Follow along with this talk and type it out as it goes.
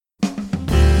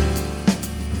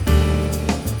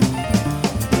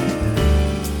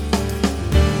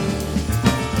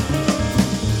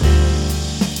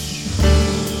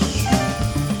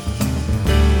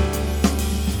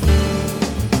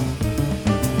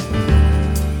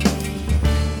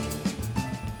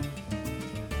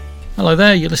Hello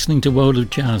there, you're listening to World of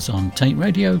Jazz on Taint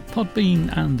Radio,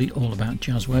 Podbean and the All About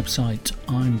Jazz website.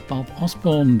 I'm Bob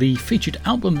Osborne. The featured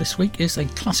album this week is a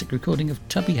classic recording of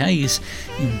Tubby Hayes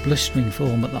in blistering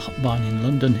form at the Hot Barn in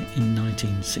London in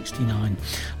 1969.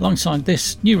 Alongside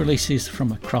this, new releases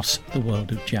from across the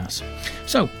world of jazz.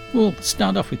 So, we'll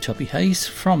start off with Tubby Hayes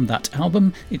from that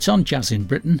album. It's on Jazz in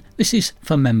Britain. This is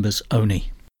For Members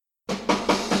Only.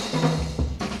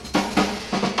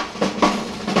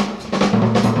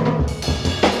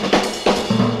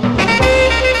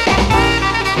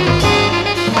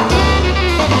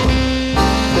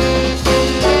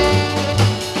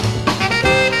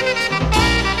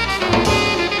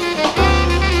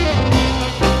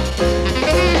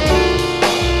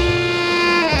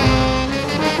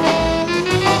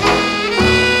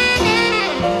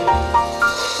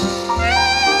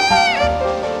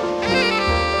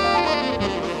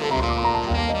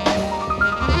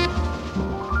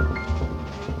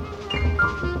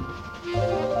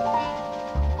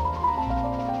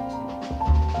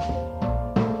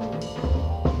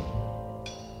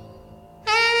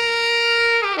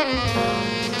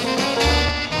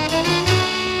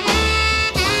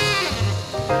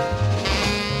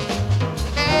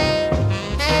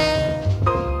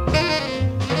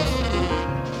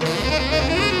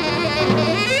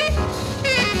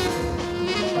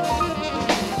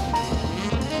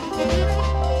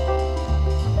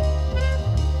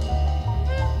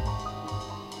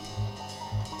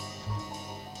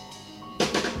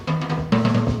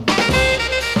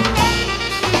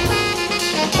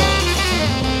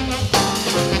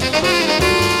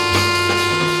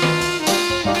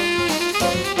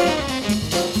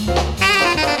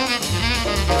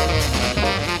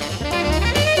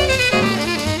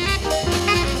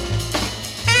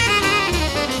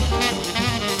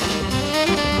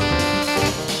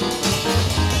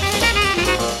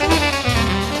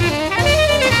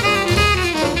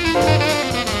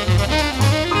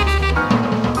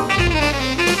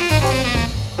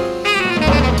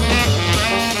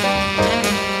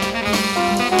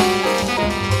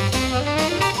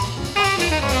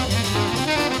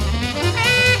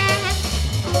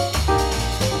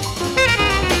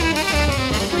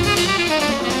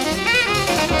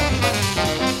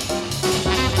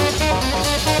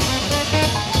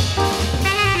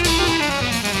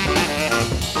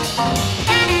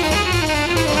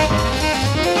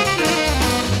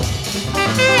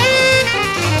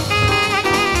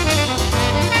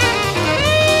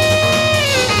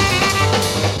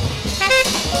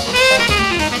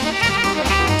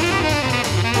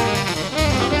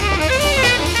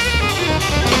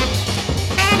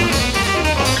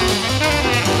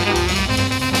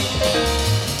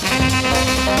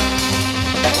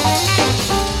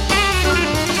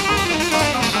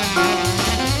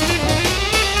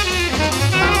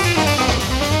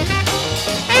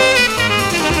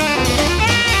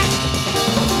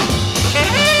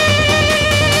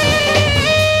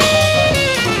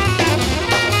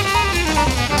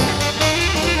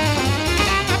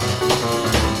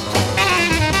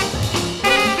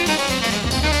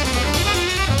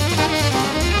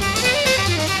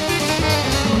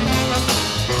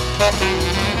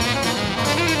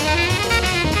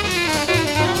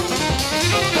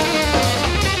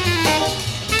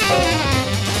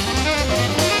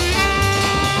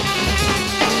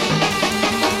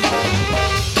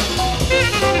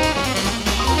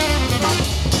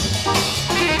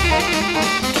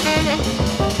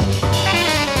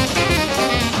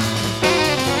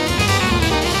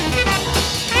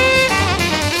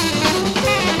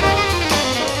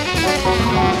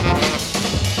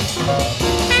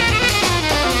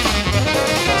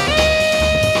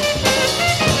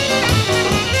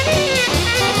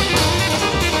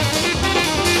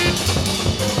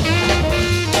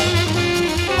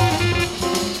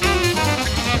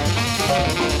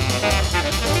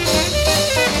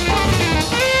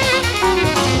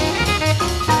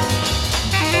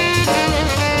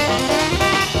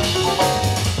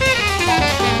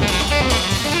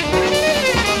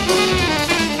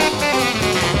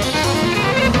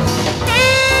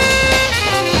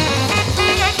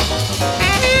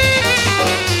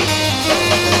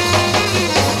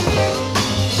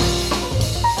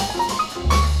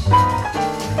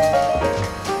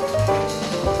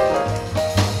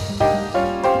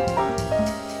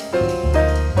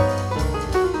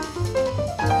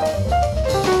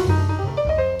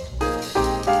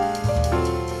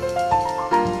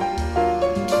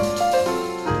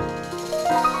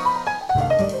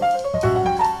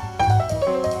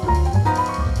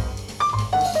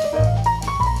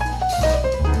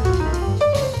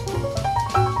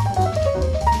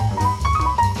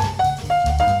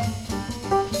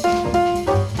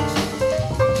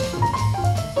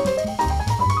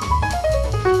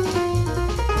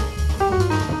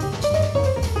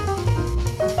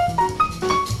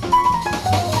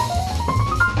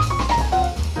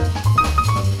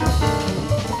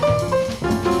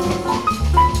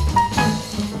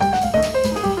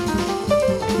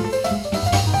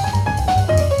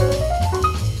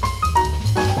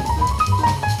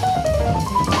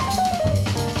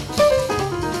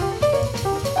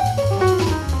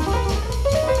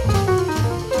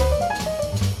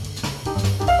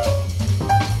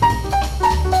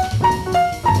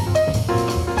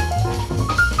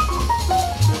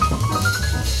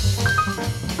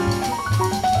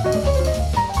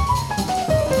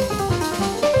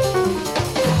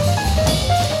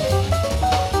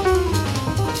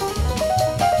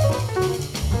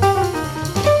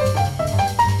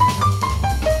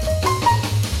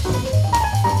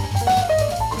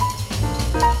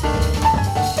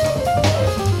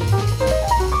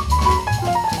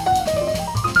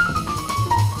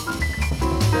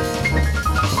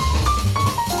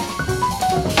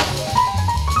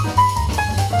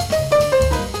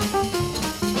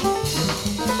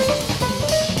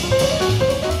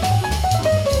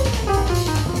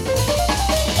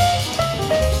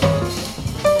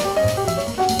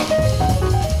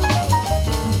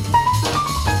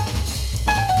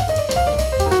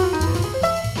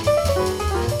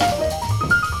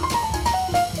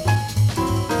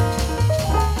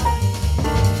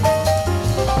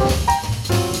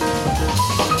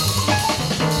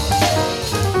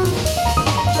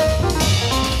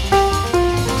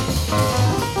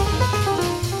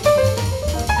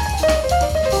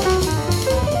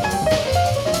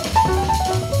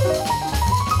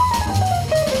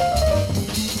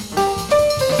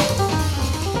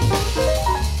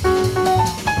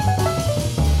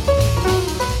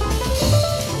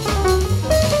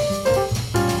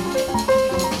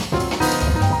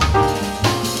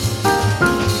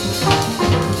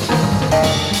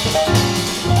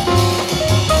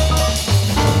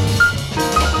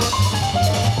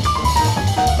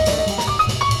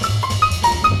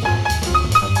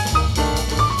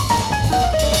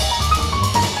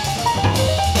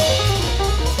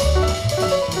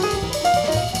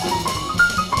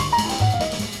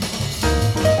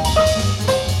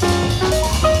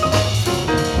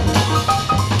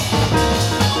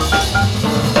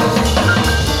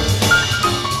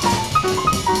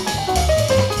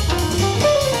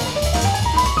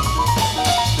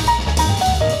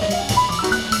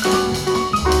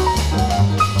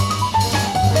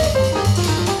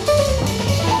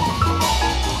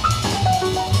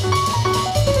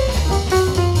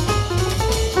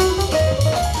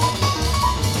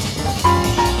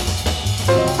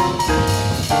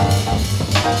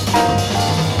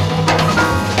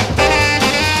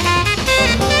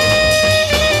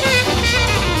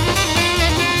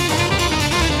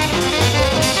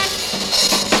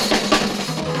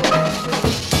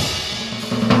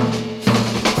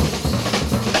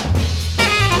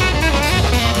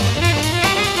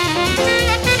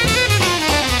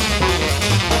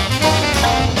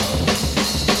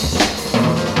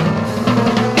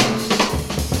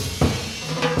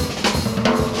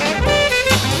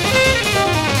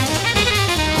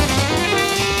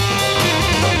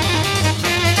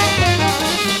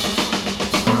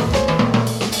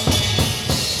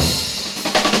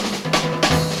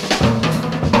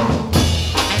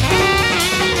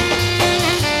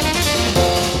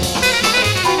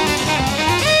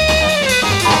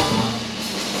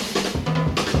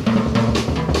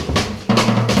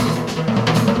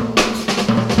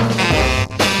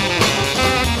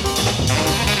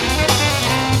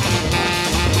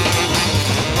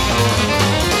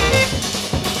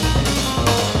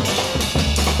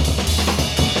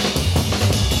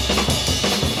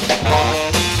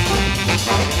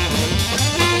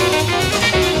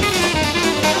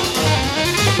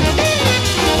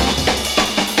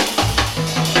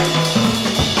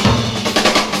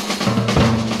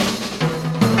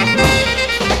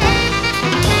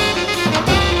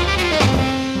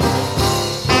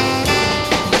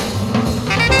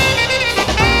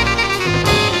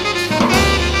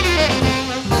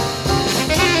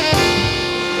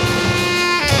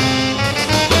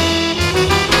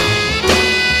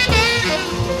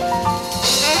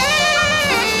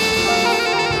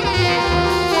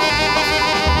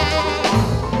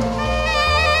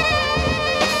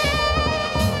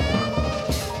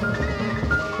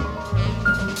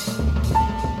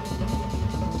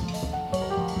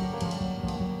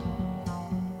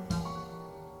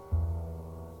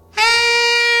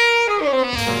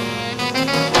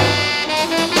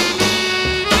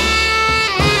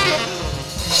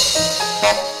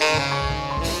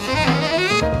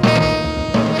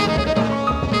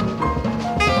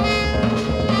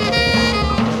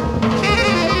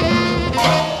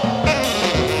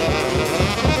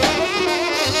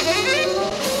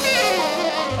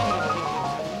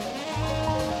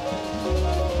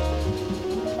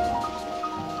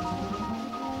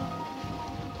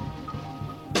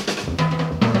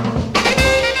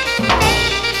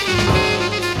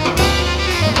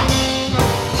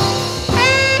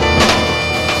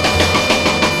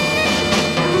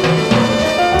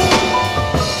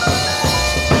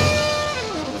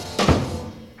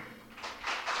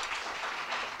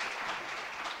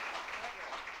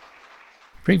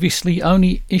 Previously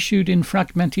only issued in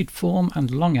fragmented form and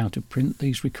long out of print,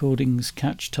 these recordings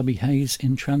catch Tubby Hayes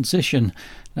in transition.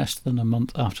 Less than a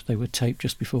month after they were taped,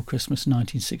 just before Christmas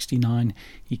 1969,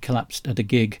 he collapsed at a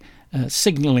gig,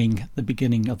 signalling the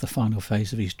beginning of the final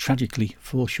phase of his tragically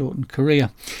foreshortened career.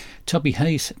 Tubby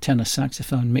Hayes, tenor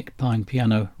saxophone, Mick Pine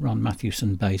piano, Ron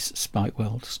Mathewson bass, Spike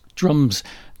Wells drums.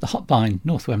 The Hotbine,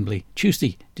 North Wembley,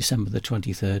 Tuesday, December the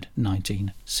 23rd,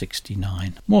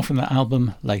 1969. More from that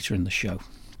album later in the show.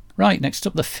 Right, next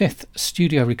up, the 5th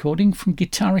studio recording from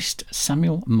guitarist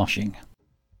Samuel Moshing.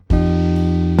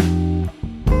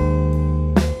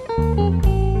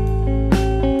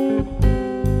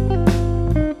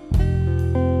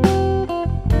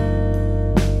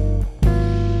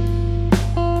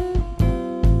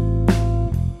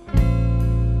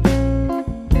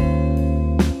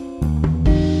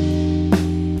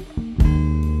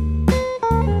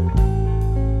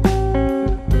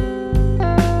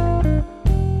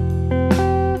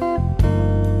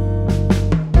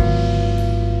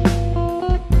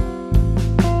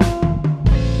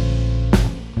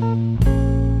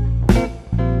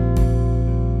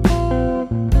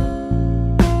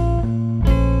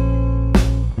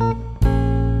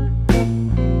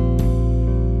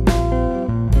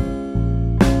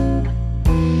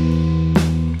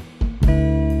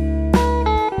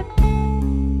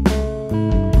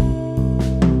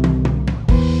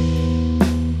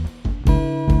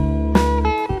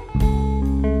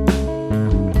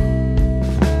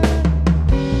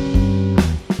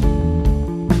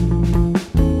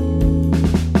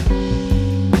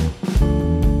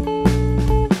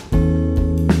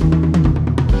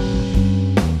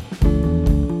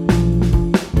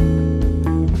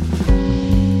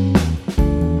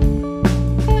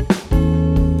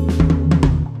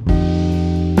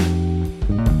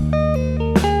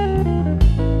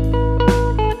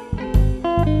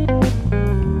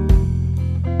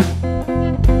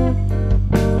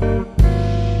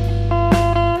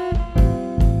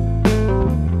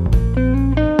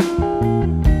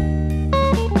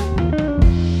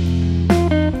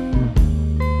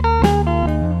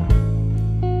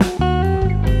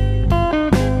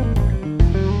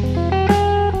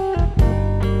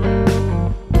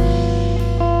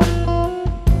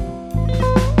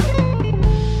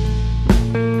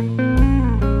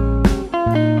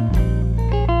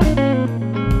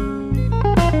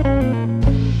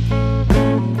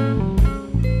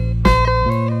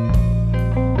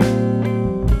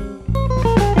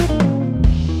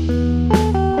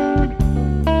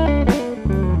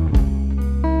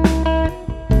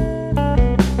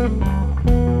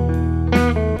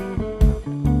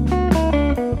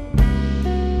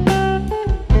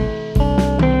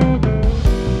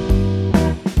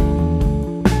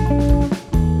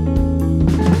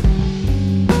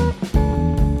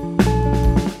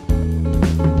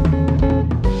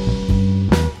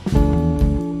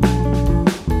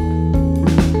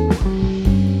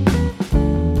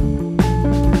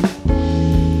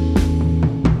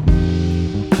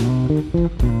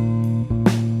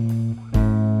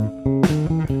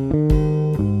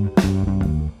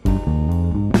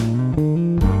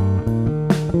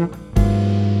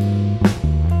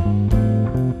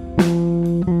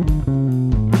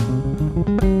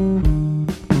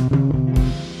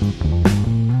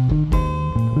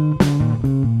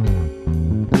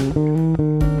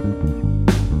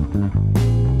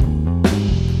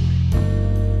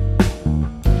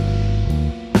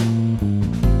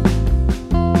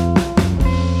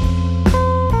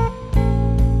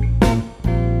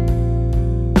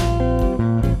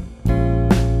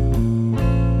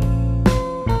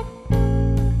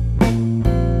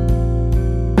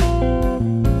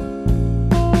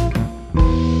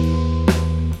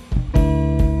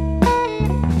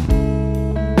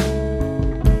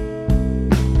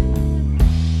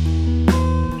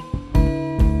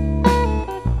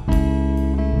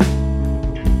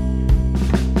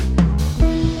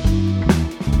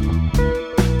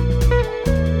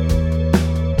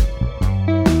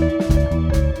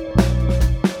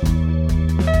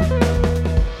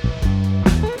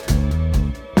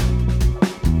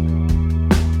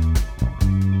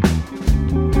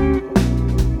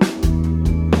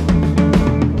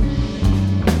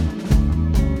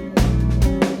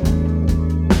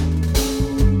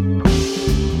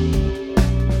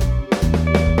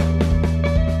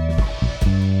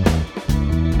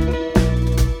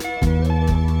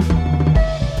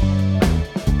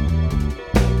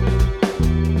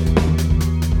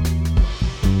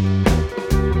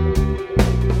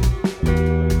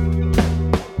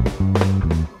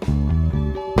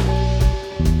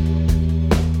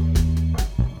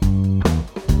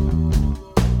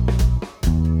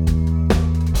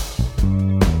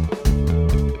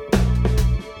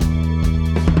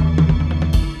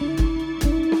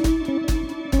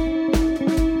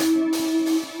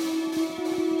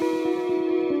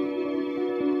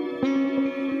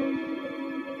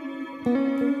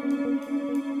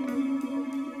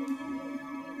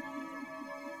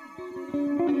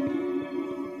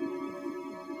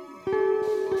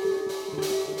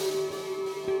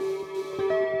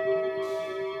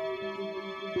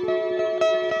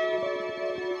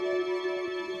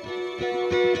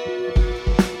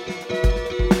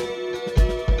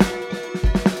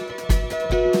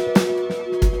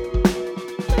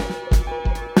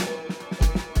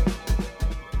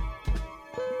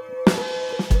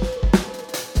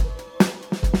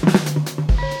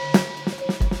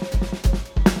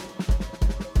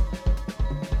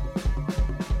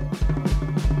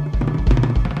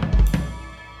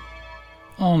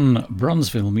 on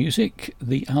Bronzeville Music.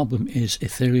 The album is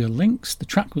Ethereal Links. The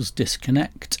track was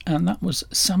Disconnect, and that was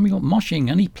Samuel Moshing,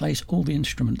 and he plays all the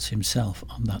instruments himself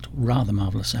on that rather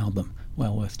marvellous album.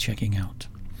 Well worth checking out.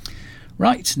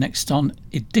 Right, next on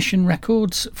Edition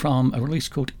Records, from a release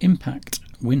called Impact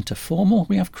Winter Formal,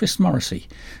 we have Chris Morrissey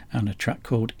and a track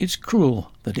called It's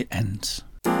Cruel That It Ends.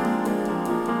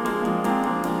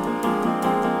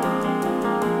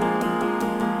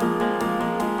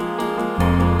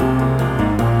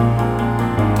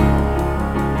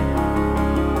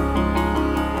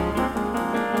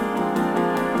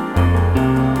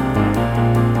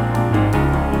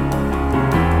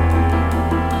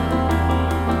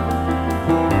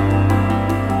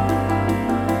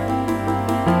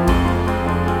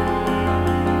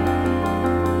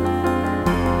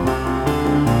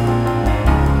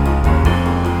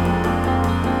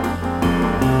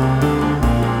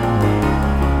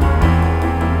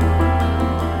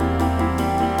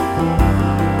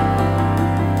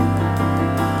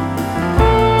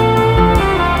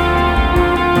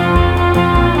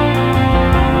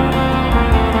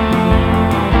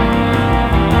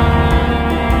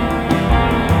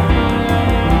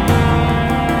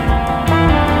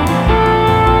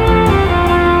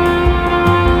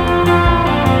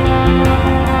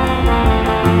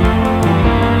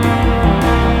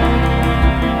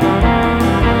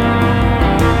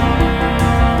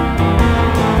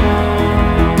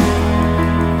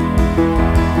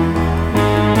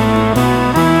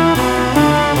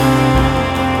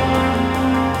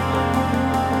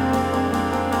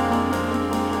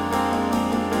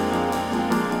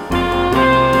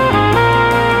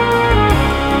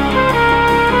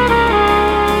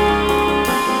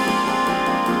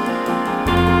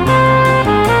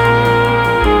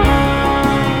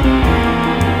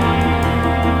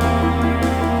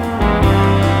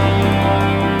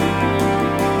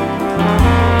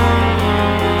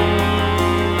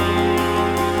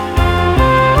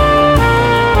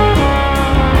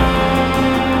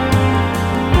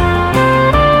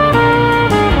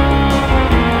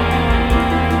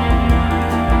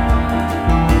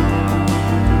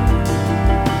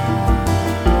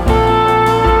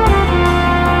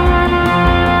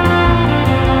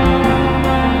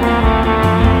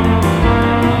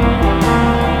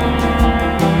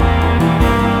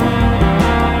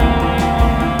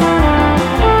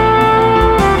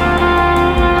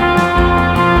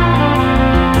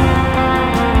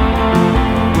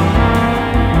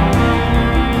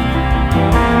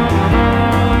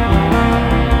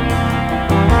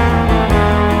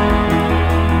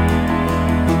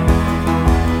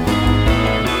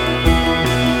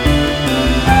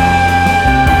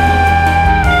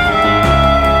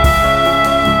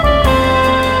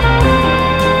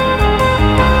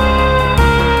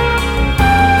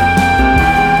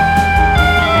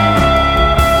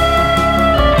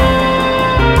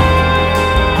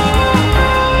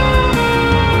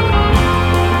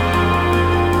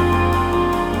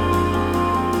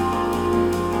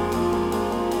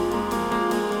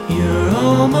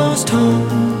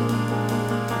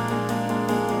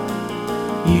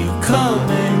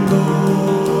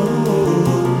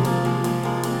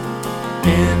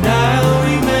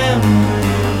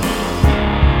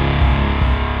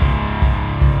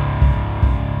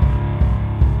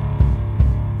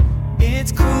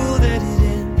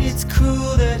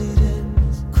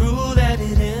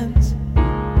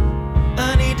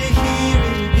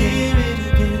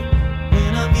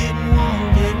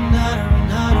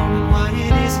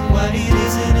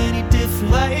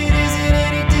 Why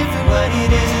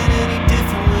it isn't any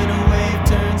different when I'm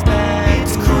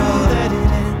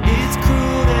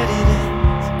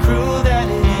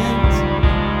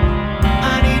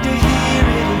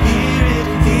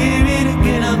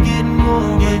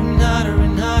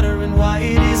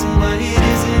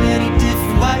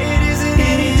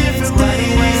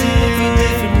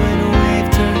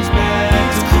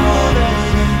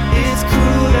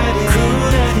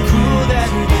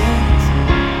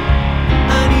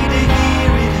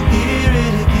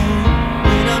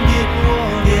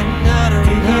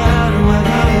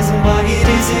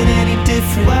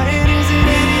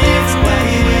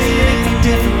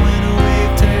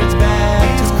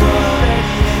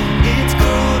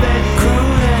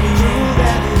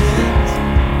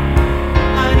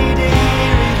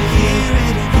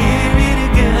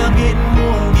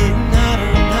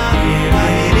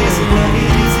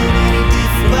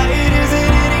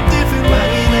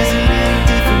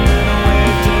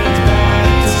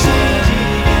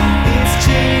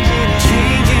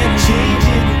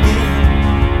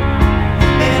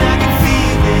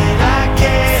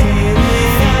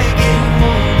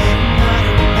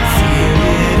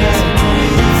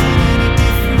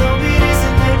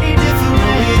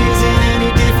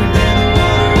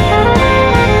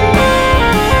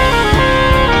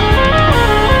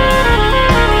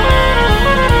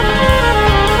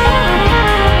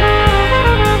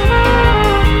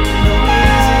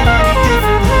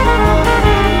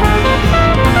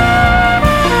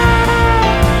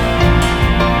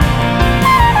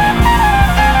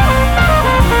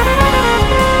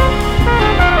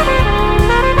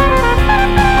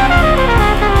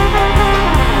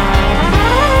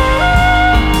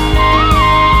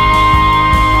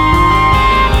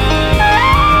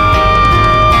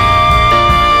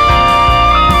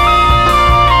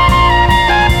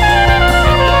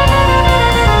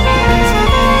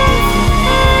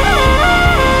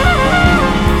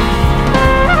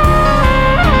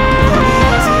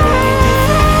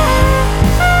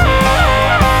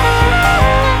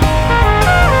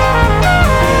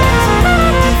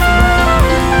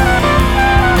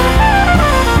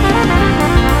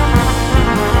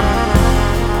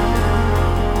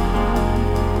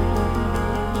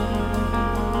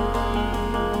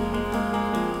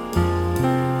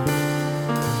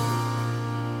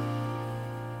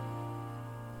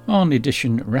On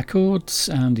Edition Records,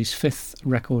 and his fifth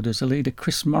record as a leader,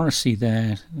 Chris Morrissey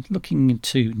there, looking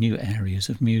into new areas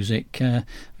of music.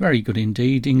 Very good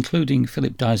indeed, including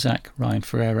Philip Dizak, Ryan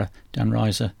Ferreira, Dan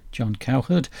Reiser, John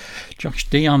Cowherd, Josh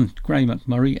Dion, Gray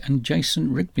McMurray and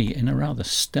Jason Rigby in a rather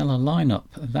stellar lineup.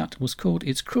 That was called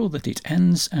It's Cruel That It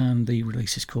Ends, and the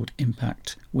release is called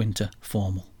Impact Winter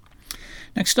Formal.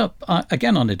 Next up,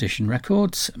 again on Edition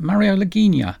Records, Mario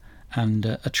Lagina, and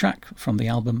a track from the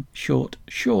album Short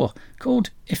Shore called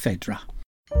Ephedra.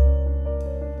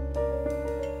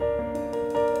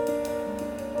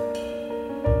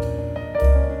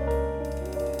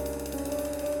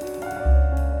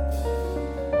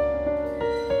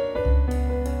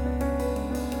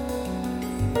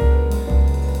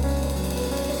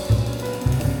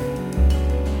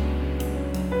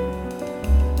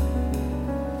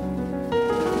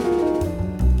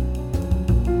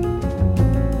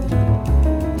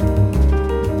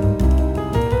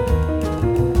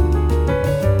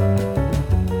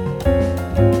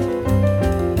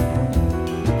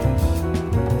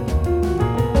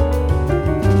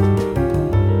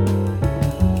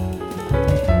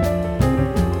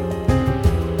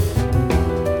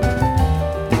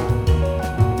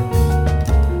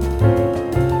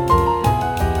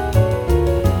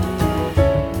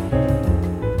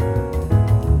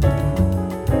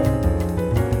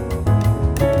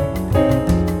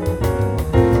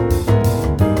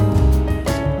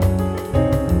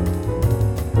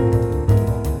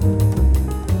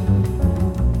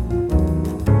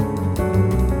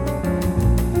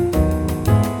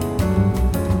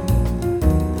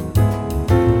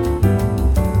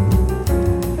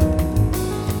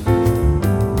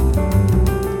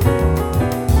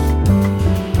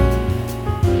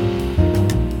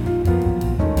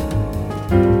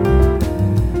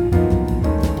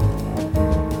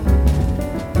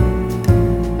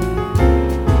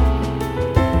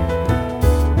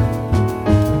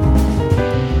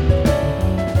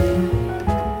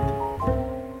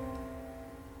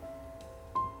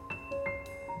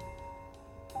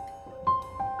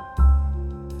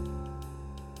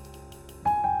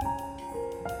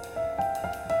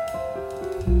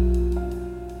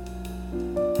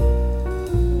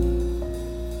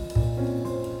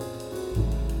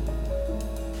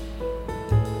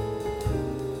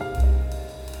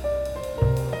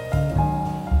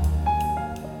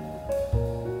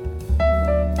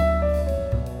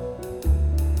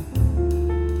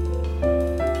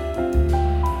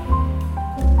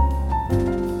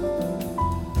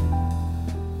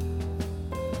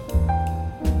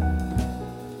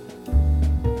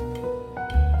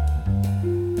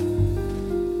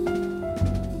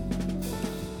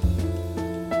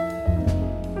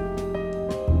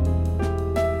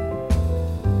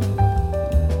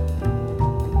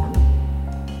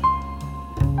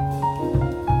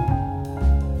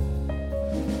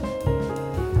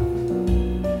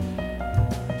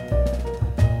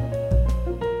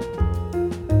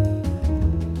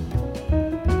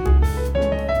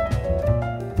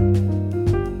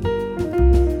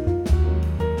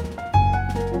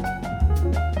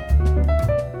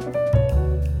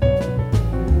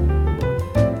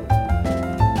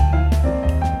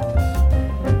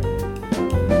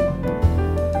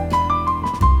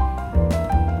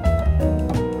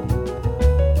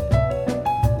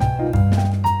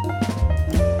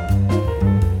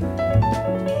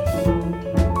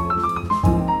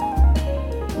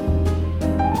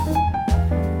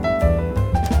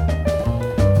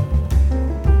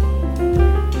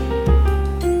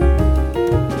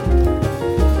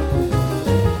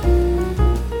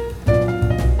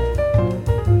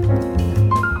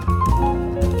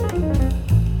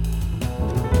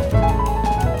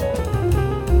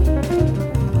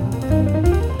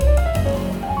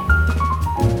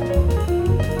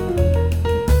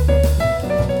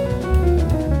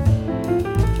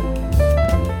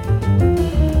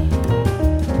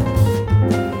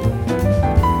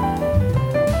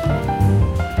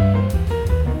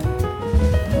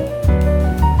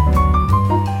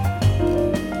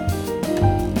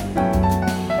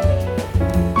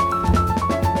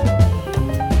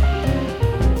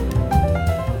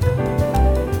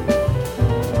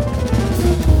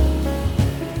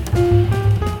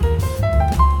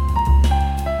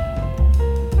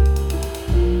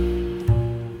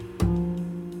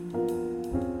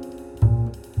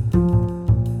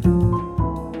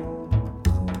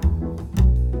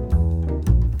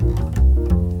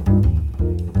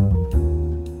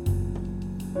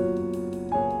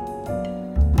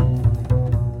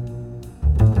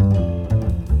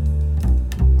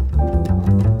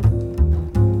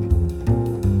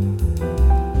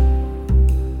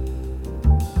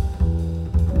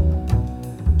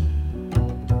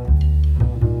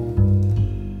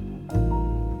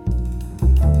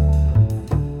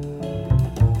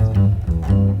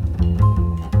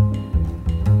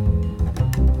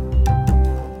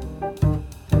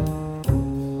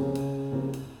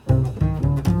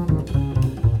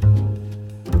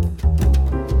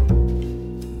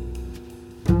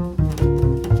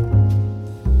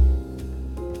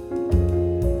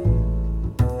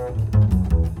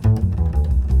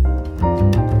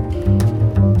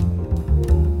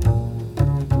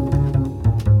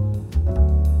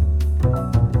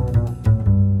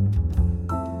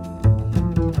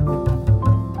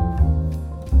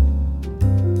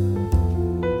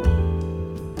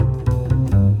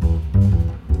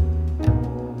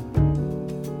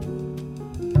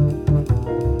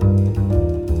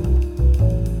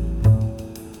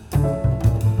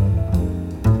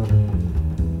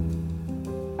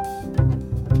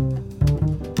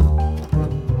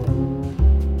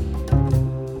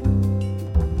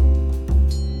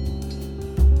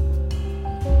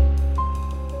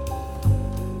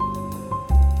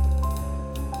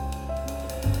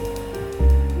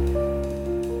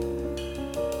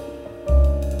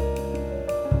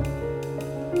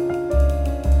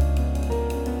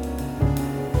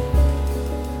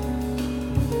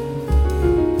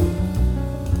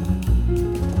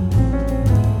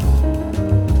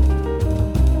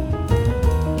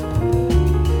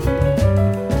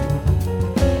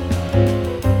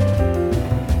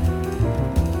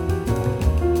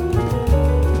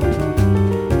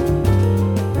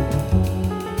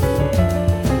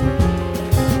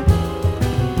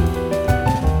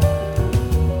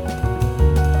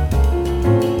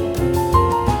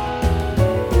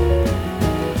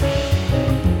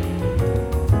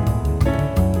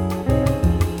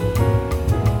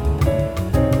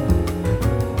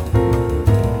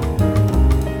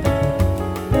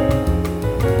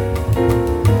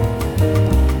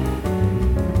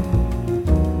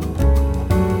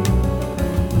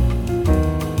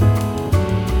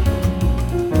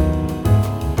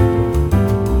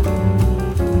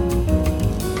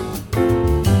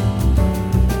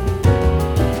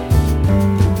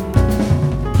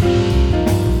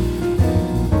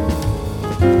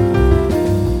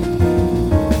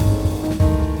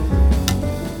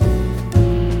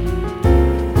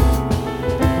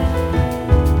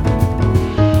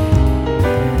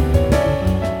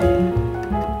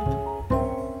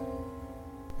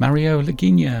 Dario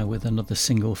Lagina with another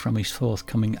single from his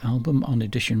forthcoming album on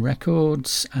Edition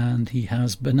Records, and he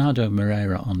has Bernardo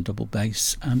Moreira on double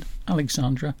bass and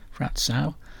Alexandra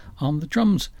Fratzau on the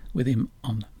drums with him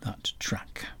on that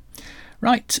track.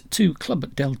 Right, to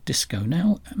Club del Disco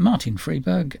now, Martin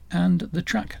Freberg and the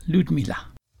track Ludmila.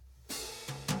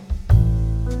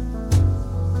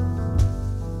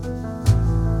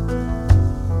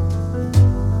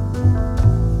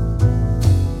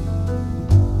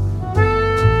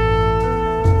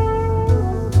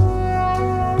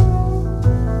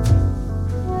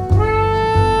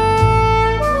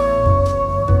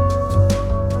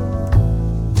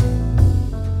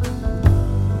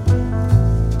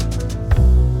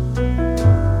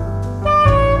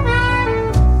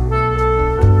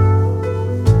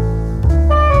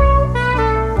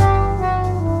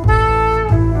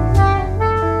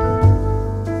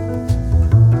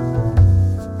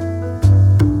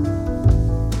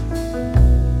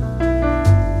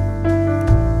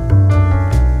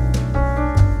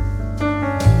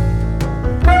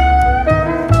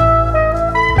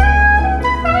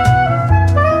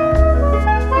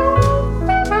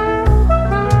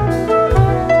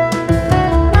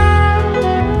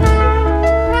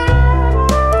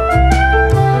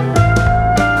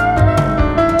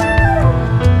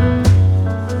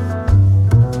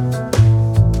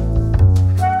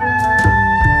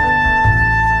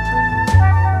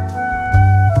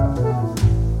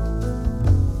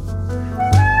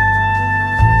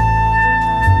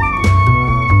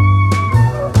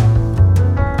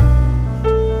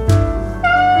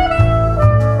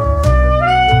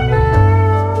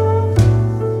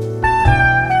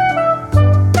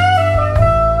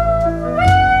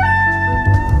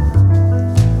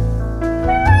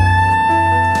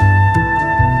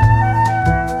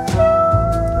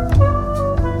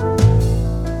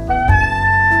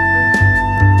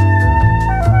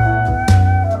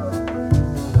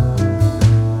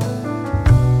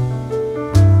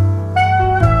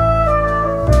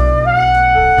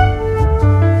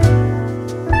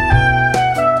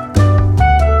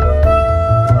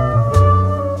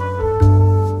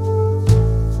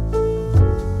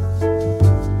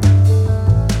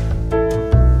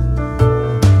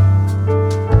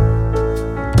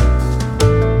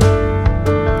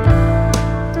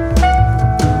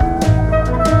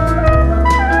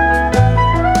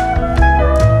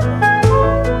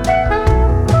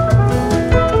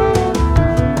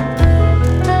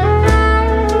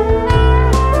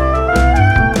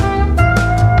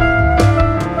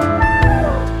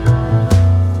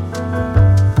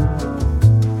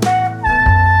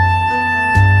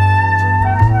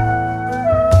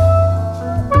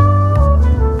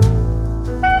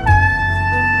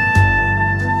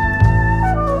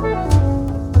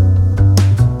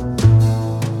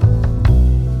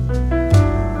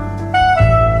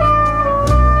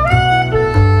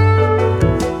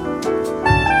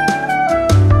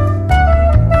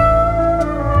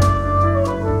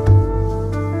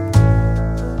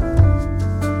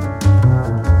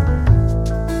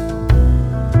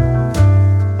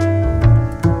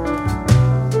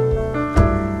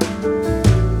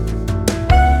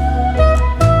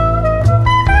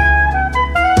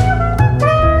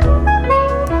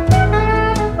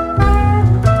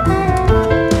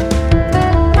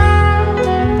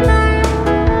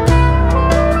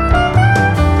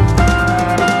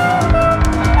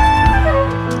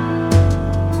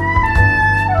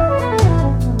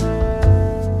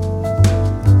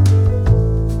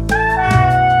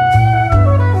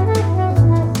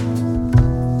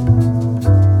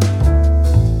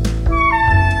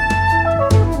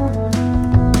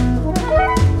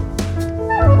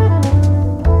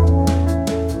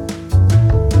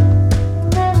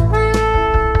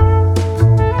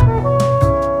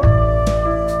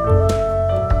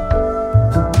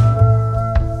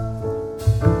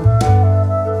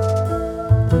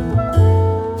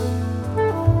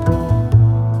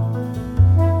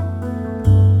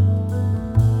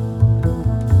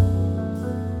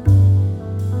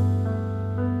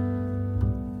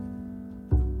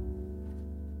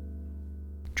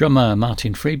 Drummer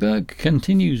Martin Freberg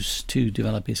continues to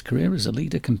develop his career as a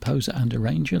leader, composer and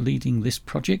arranger, leading this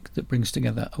project that brings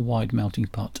together a wide melting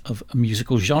pot of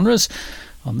musical genres.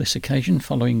 On this occasion,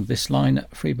 following this line,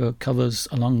 Freberg covers,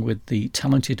 along with the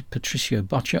talented Patricio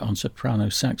Boccia on soprano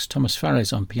sax, Thomas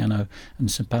Fares on piano and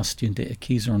Sebastian de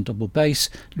Urquiza on double bass,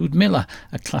 Ludmila,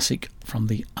 a classic from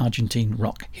the Argentine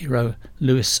rock hero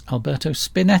Luis Alberto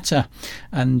Spinetta.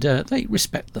 And they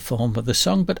respect the form of the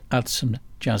song but add some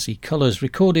Jazzy Colours,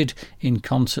 recorded in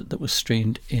concert that was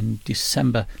streamed in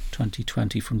December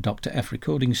 2020 from Dr. F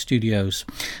Recording Studios,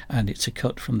 and it's a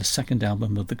cut from the second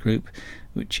album of the group,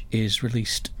 which is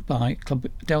released by Club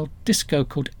del Disco,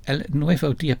 called El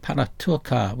Nuevo Dia para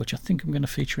Tocar, which I think I'm going to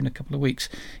feature in a couple of weeks,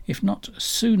 if not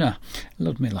sooner.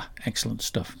 Ludmilla, excellent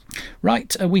stuff.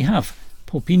 Right, we have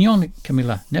Paul Pignon,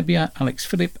 Camila Nebbia, Alex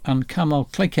Phillip and Kamal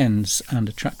Klekens, and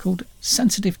a track called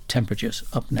Sensitive Temperatures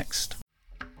up next.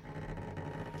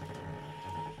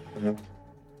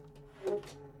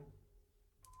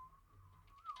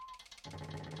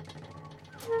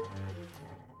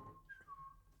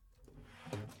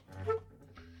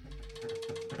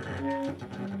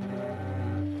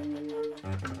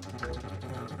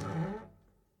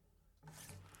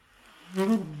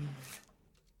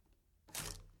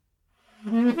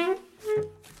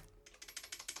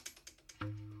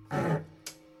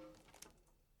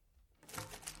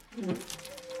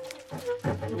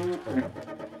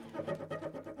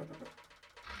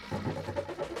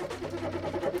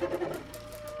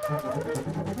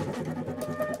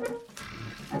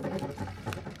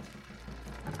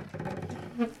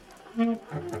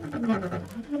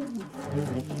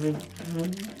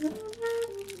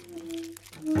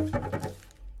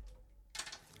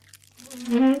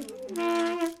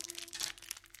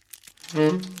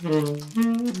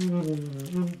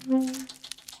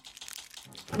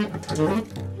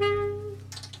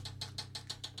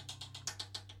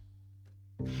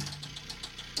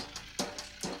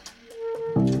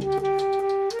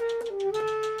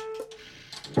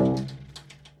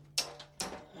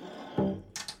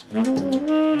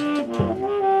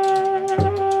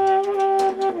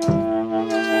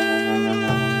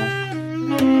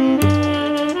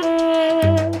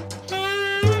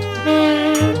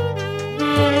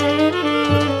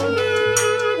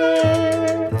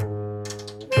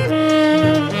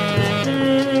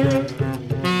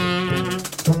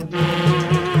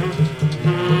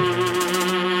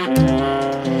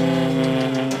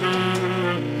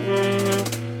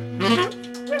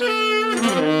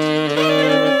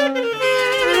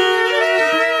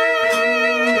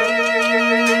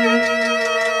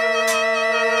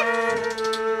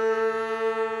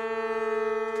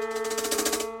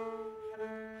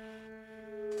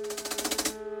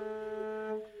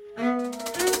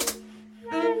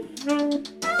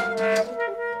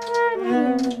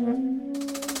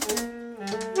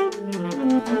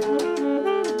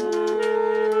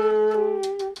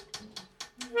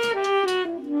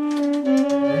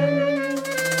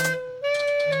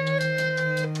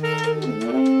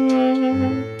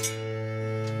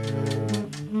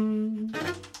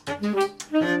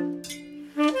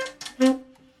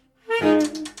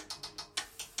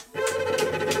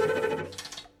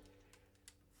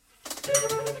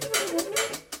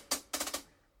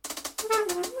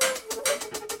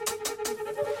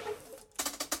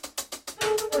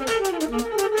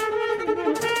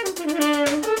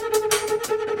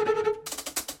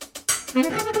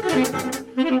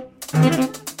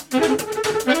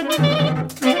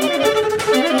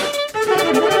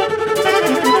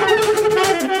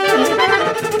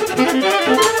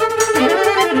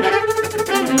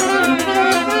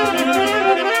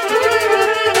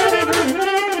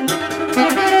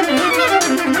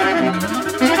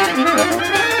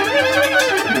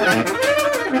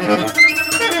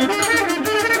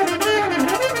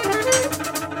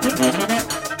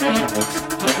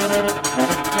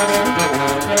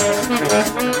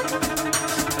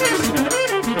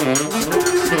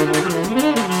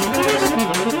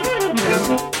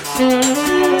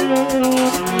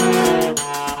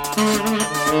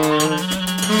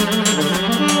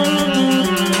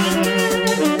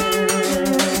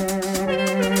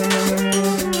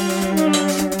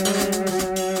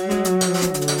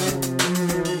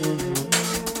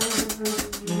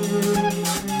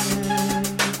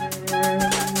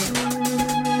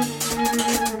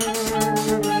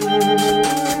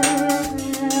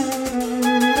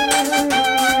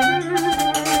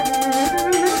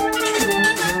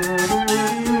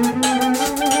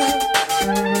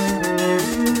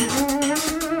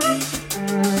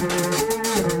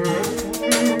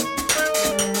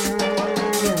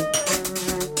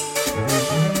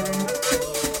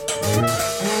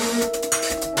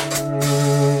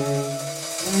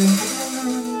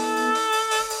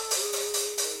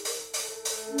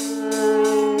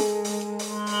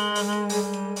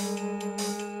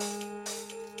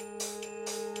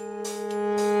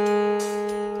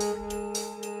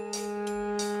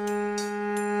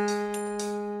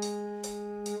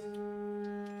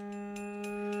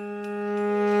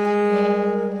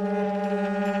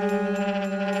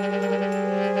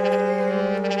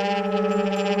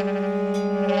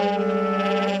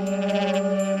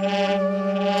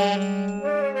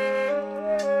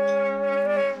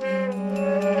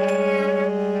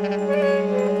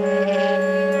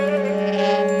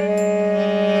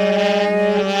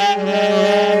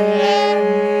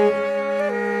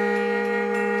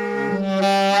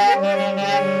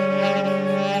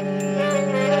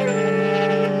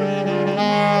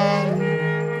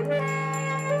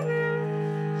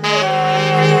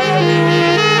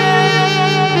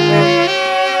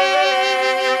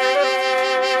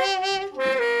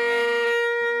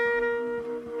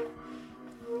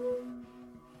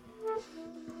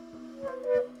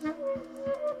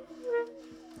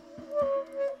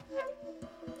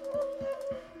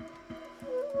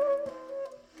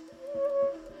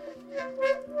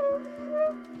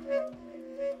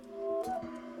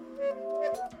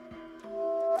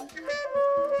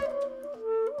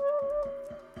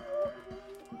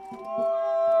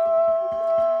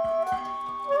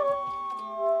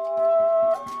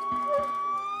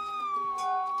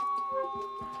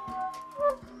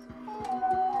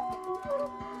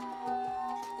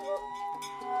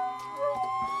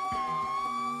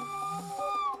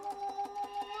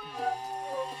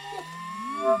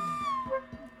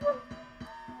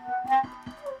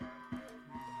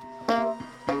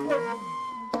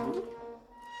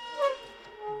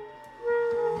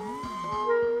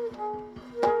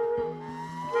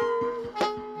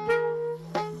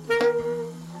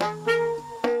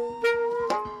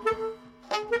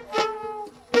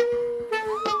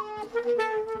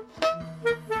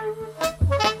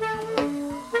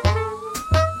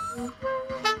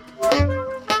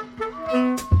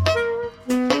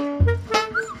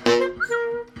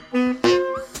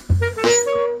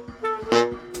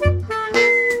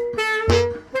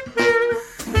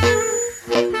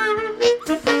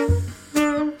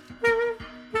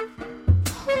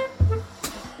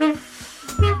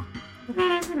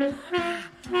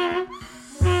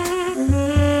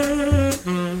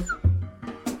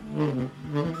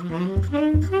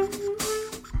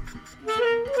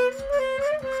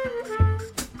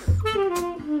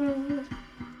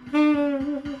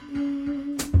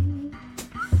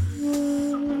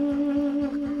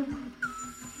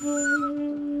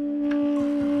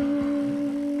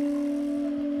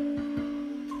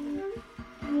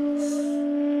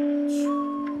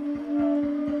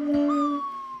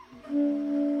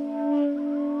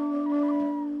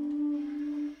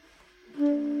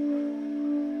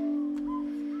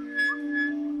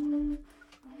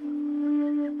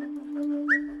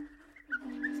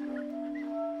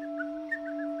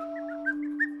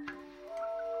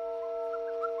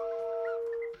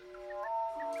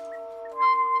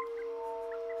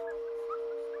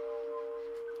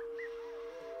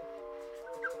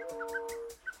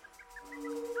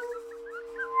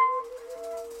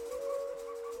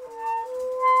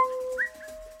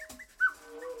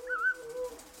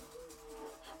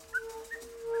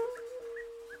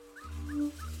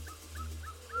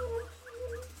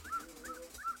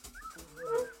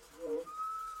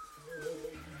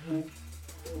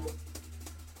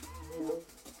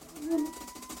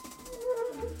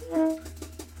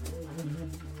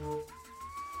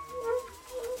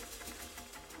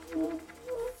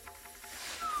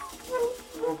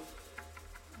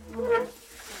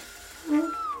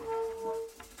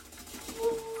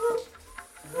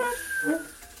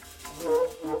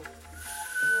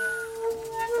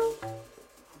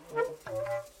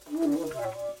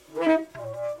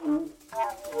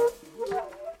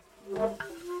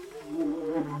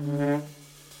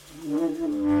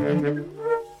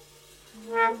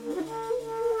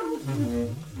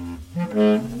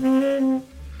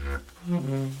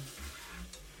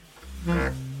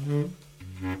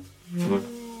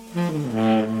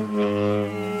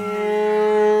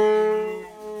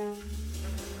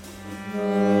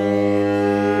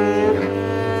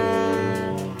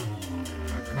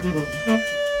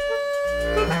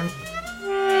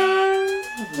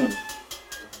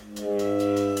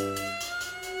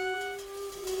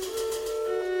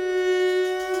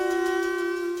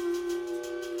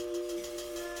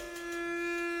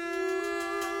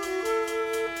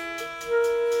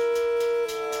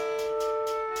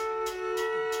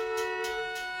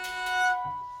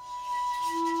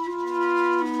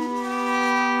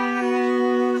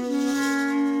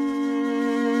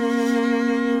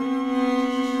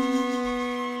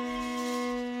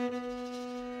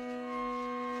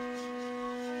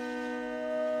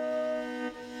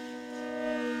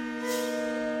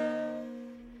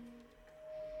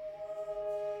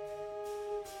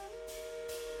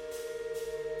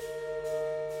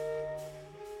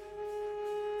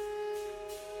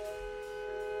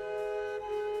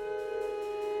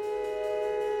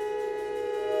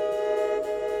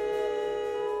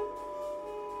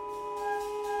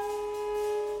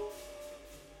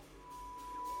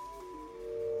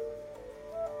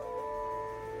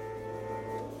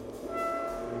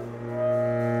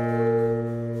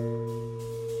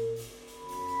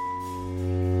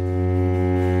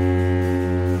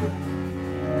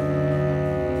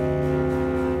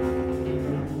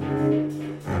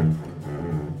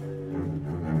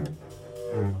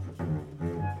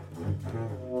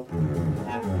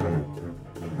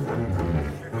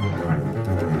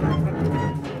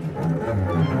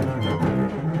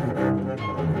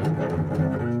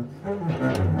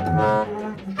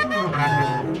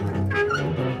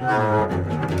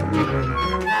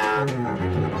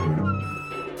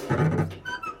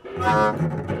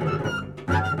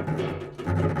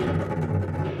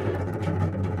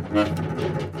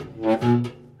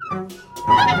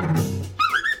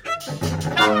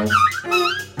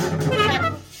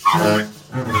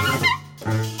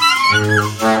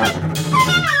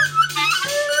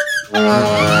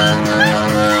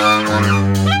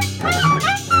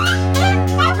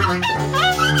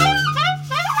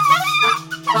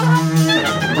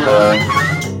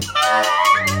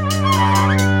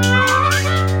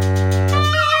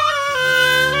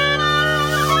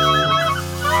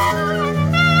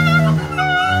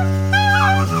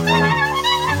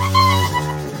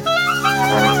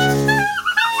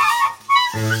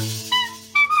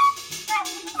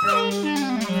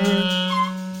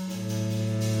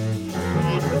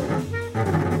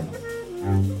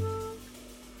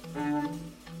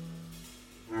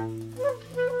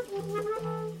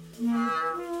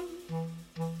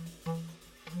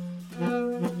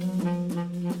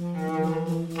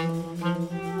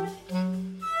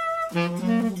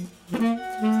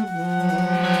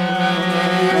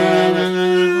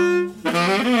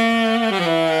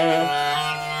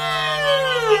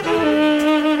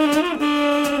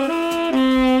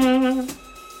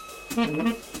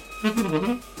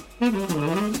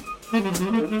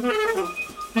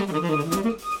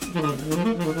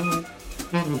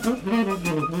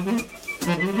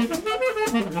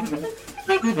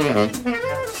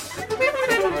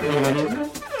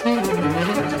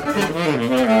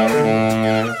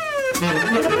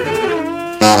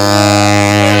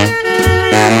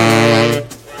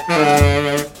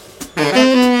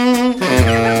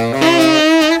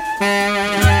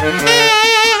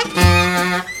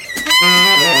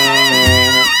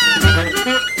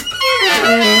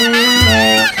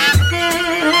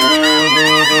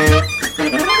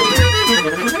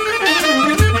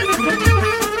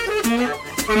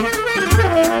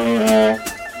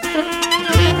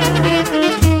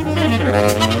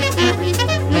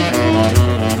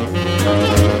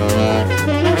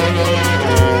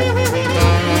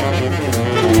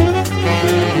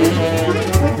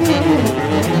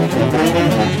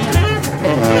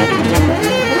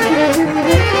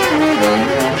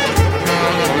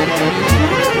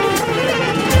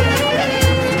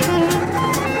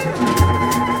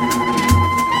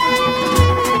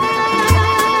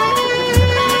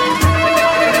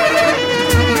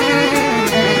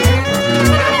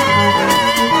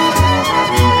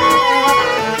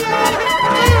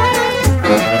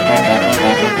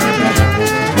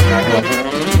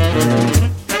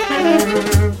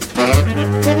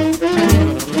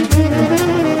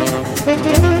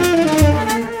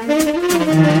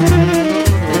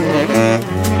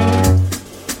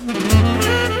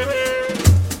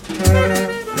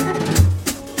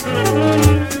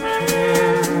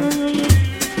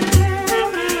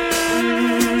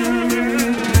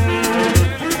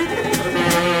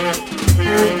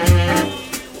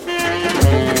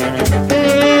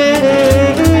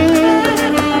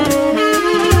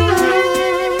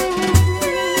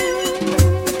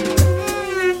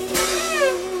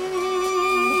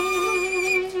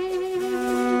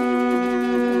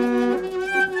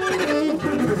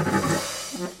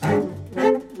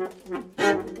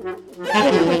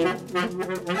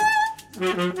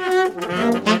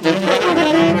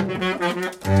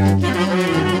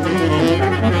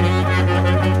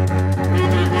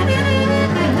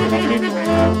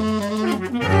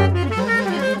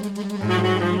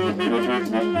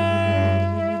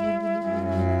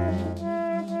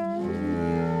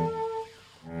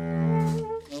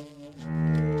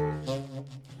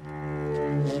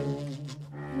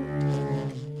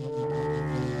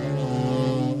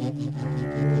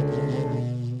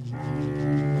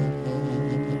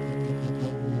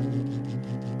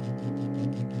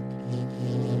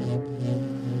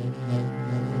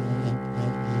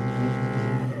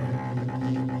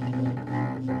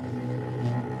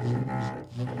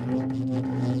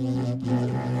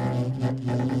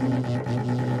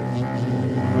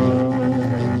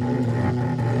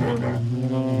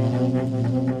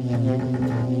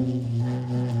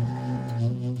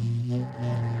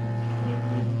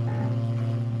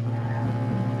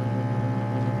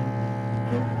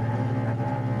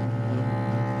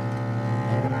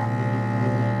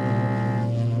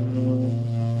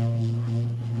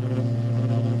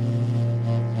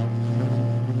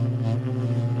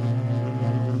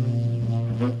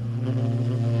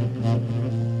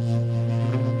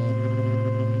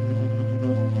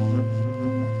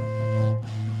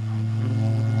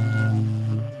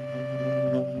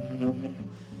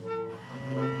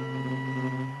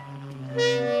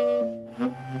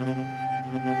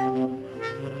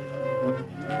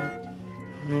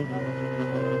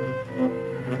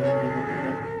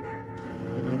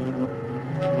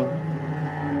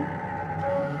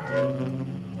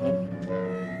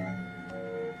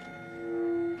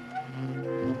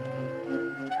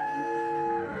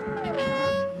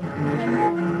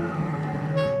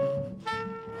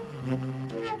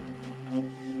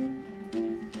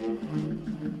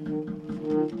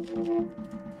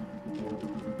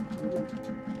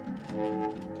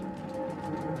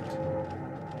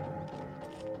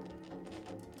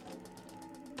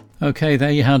 Okay,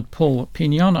 there you had Paul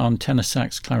Pignon on tenor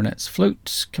sax, clarinets,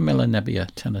 flutes, Camilla Nebbia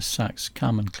tenor sax,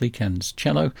 Carmen Cleekens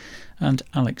cello, and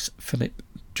Alex Phillip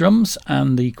drums.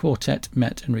 And the quartet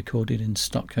met and recorded in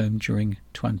Stockholm during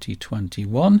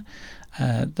 2021.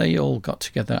 They all got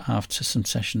together after some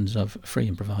sessions of free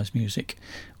improvised music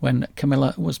when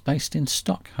Camilla was based in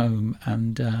Stockholm,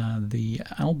 and the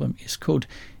album is called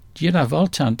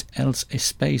Giravoltant els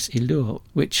espais i l'ur,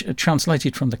 which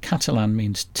translated from the Catalan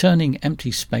means turning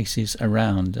empty spaces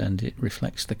around, and it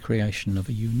reflects the creation of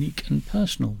a unique and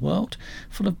personal world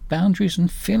full of boundaries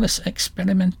and fearless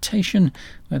experimentation,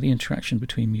 where the interaction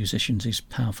between musicians is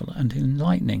powerful and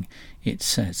enlightening, it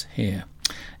says here.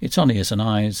 It's on Ears and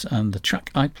Eyes, and the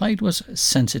track I played was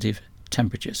Sensitive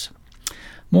Temperatures.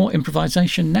 More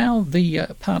improvisation now, the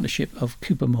partnership of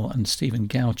Cooper Moore and Stephen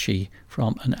Gauci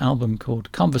from an album called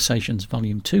Conversations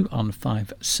Volume 2 on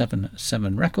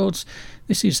 577 Records.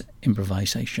 This is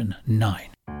Improvisation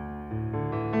 9.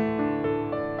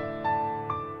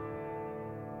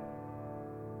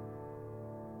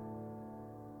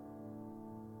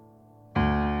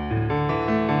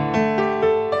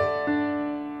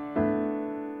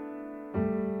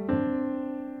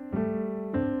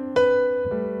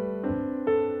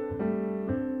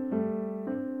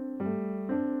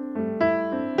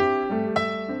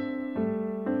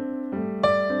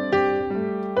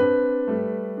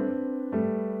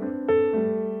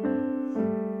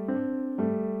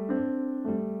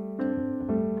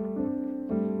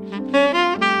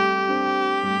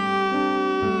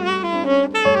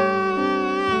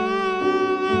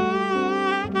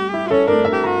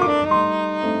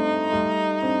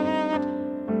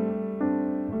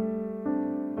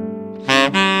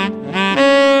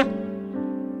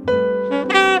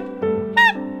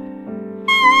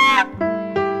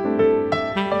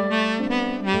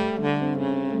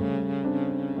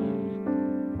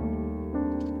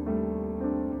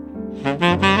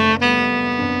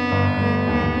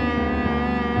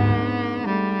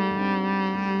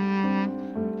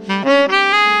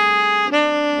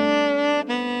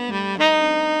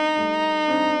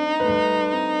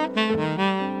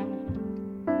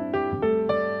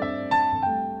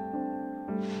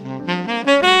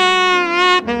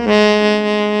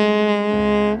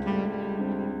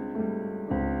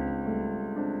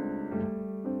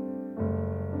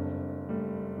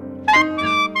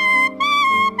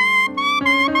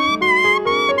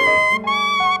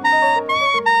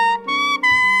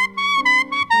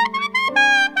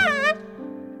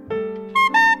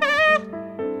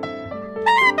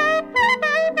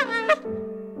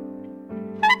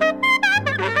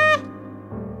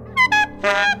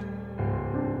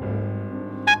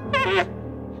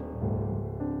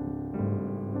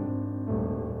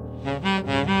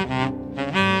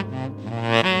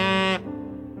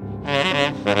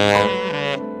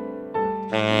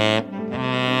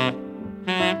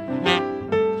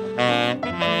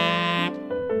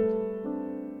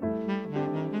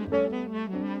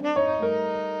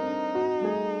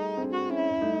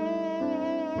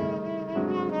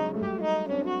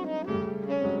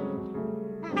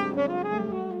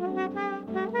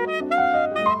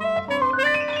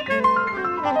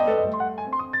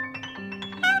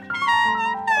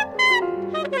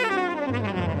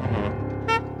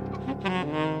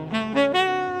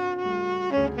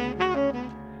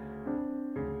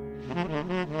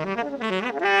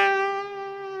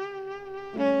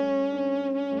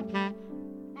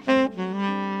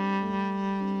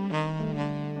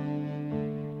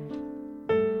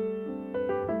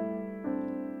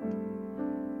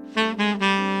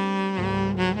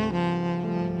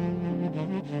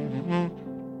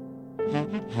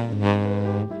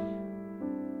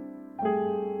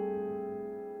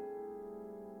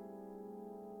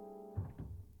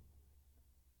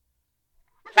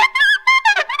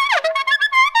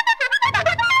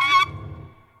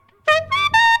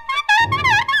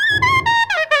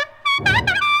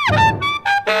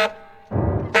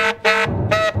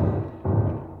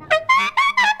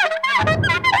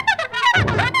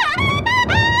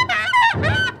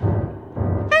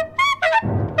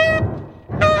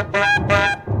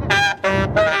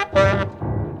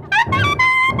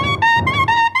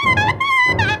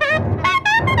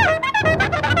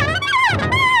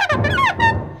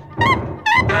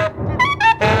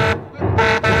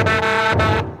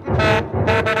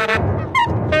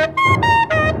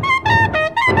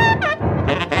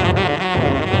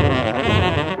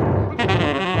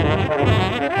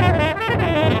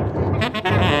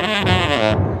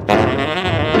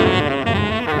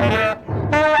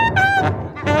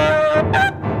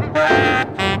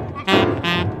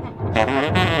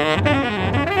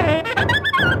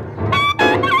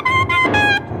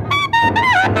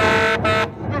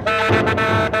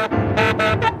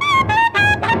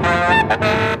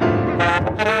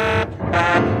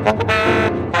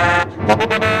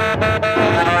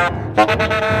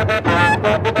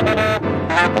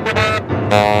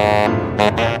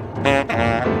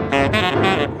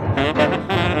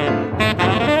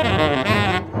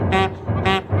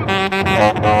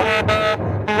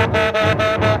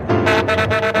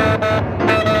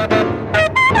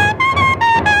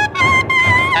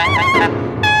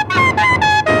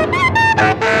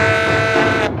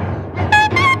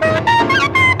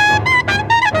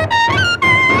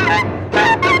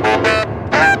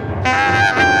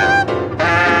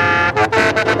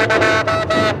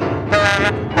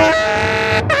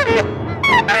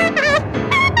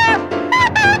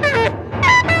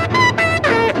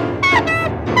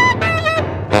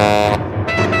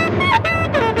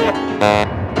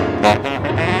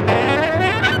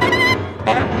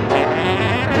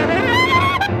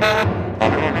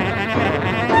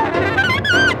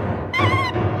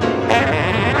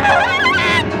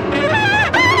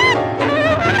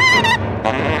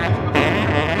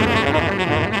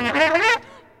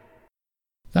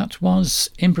 Was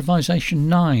Improvisation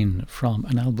 9 from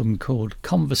an album called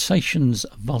Conversations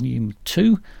Volume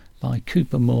 2 by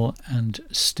Cooper Moore and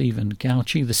Stephen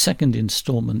Gauci, the second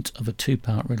instalment of a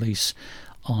two-part release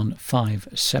on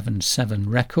 577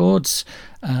 Records.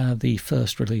 The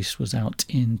first release was out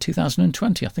in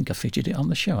 2020. I think I featured it on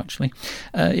the show, actually.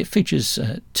 It features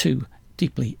two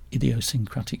deeply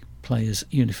idiosyncratic players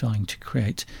unifying to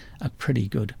create a pretty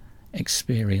good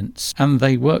experience, and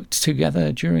they worked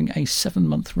together during a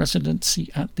 7-month residency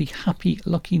at the Happy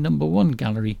Lucky No. 1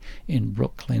 Gallery in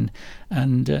Brooklyn,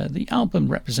 and the album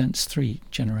represents 3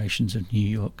 generations of New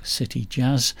York City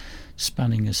jazz,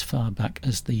 spanning as far back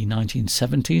as the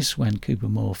 1970s when Cooper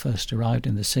Moore first arrived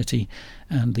in the city,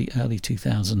 and the early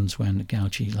 2000s when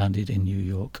Gauci landed in New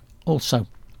York also.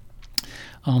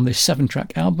 On this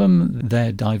 7-track album,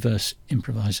 their diverse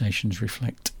improvisations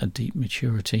reflect a deep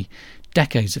maturity,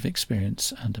 decades of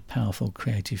experience, and a powerful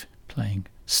creative playing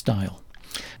style.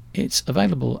 It's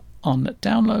available on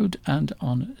download and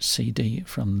on CD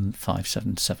from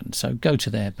 577, so go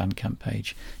to their Bandcamp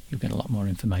page, you'll get a lot more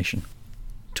information.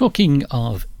 Talking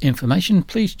of information,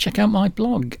 please check out my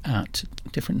blog at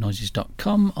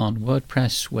differentnoises.com on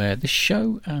WordPress, where this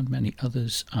show and many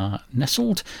others are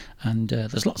nestled, and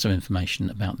there's lots of information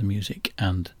about the music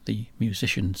and the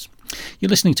musicians. You're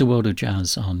listening to World of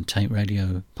Jazz on Taint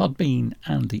Radio, Podbean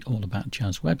and the All About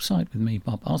Jazz website with me,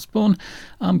 Bob Osborne.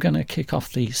 I'm going to kick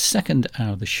off the second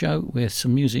hour of the show with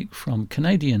some music from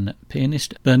Canadian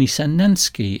pianist Bernie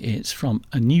Senensky. It's from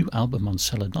a new album on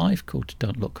Cellar Live called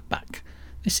Don't Look Back.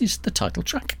 This is the title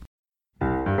track.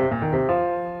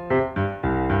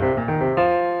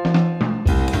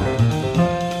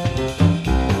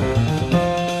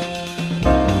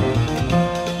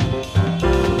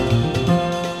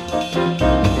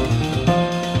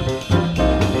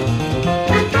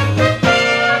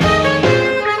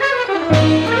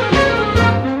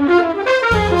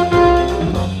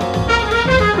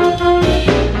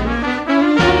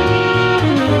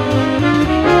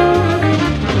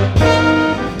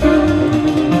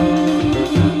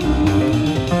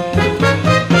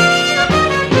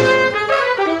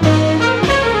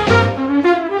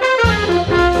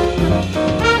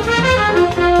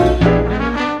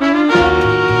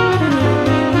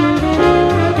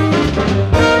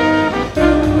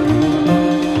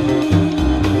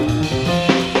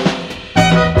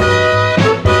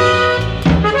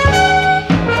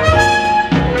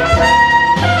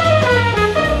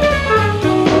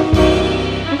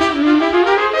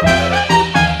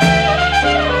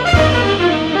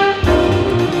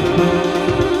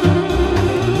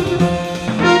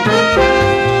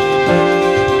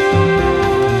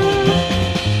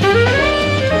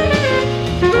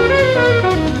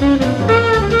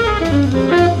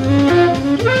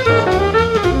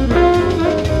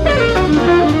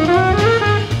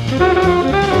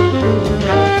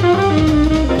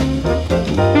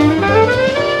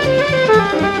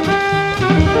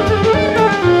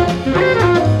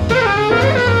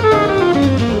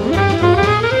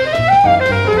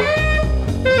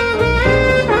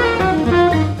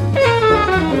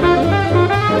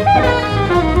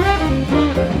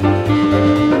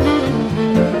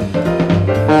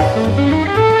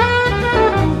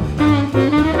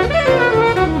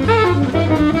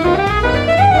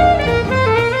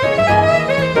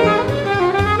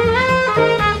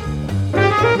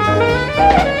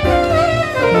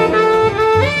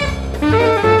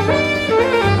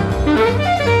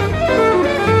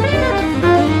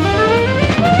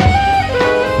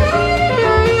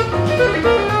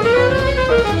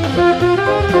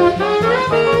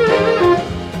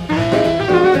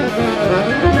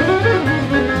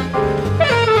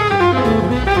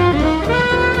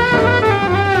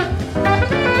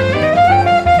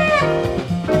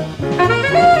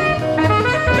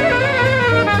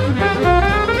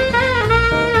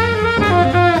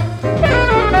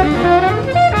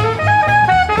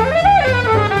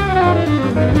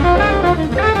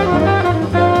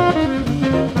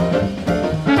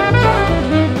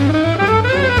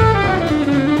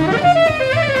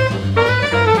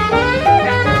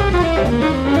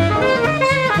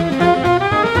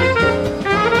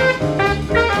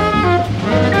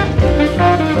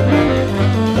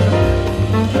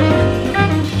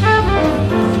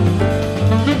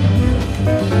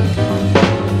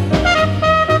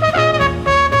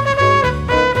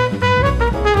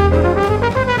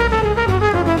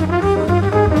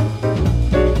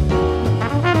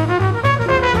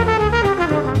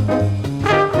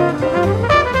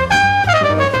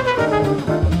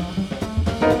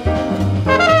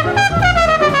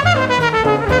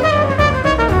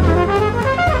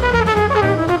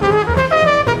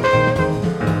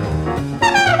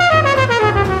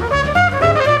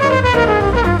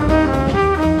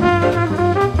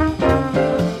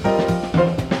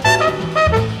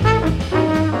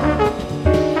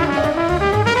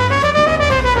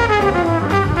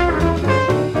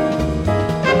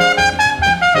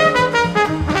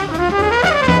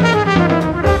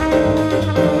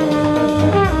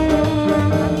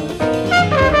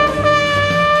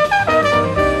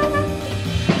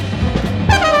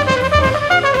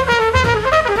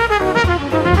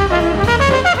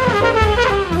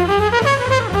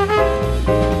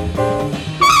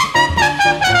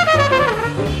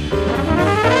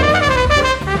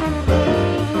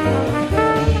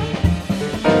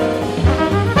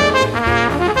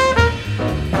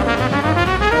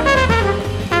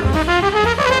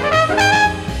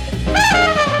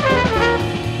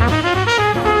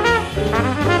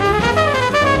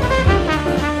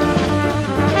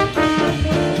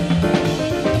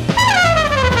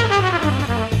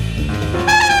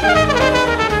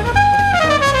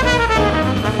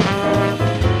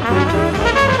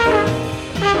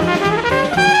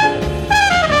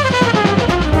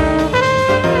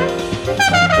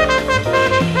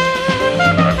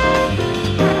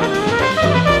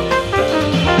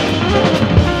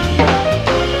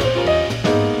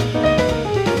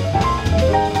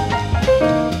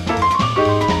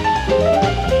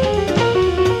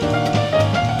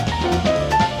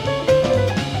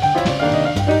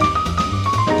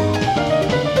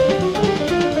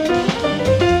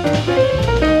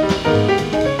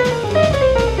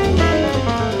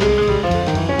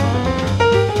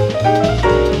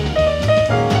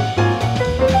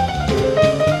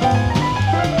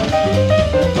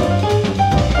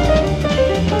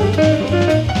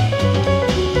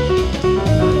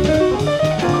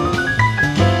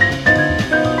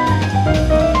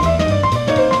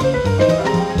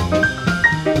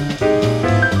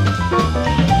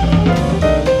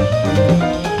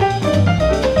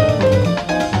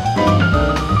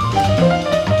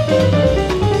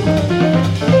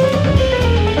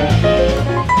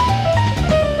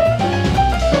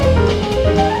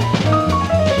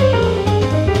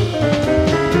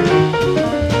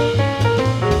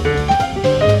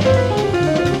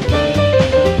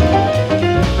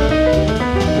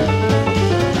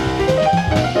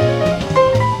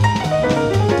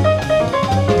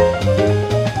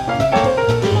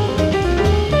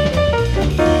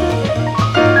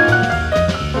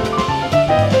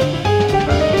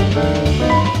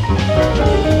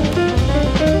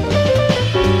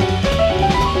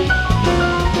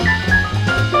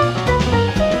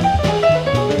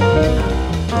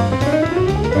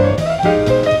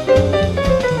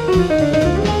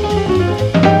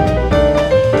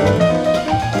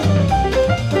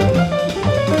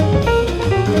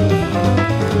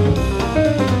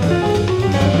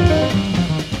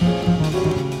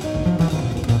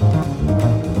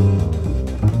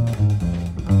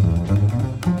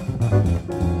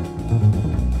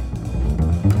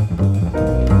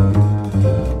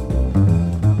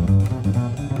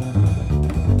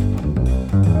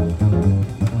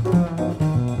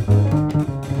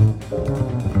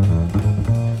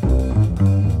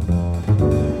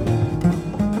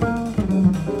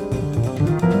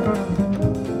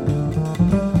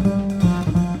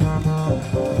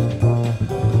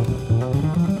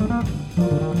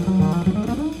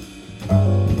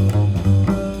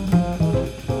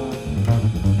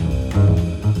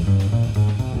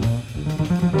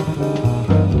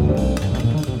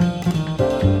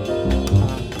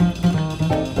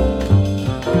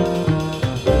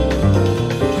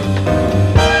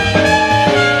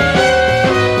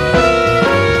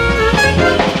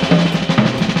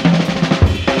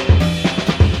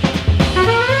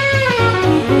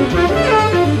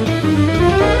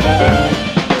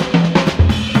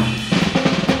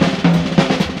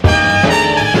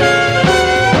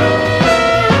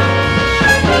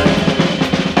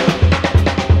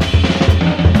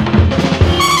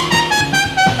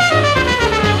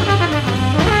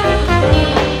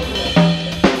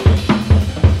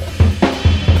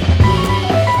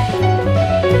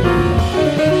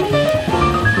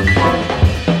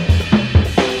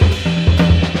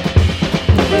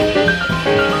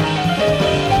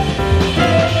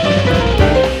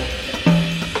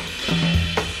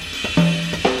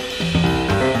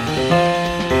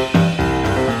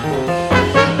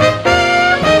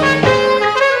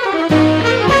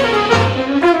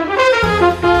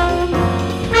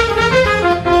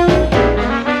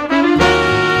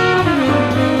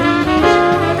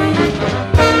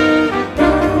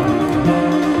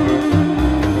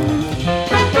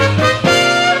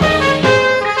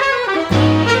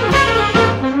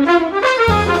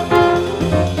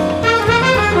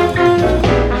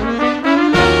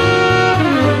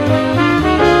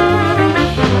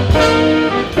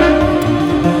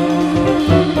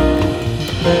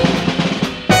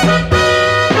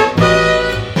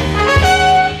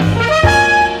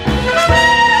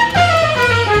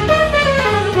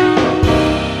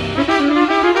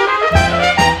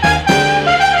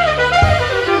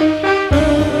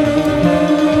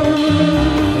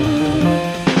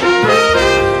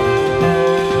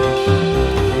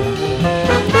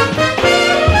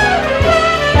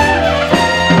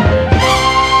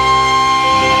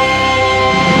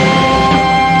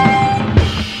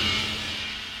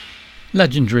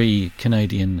 Legendary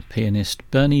Canadian pianist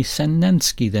Bernie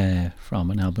Senensky there, from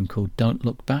an album called Don't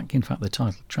Look Back. In fact, the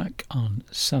title track on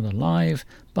Sell Alive.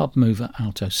 Bob Mover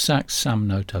alto sax, Sam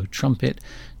Noto trumpet,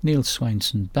 Neil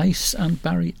Swainson bass, and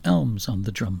Barry Elms on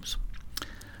the drums.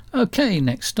 Okay,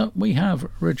 next up we have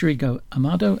Rodrigo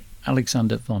Amado,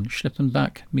 Alexander von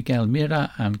Schlippenbach, Miguel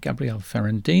Mira and Gabriel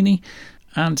Ferrandini,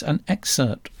 and an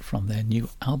excerpt from their new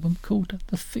album called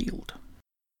The Field.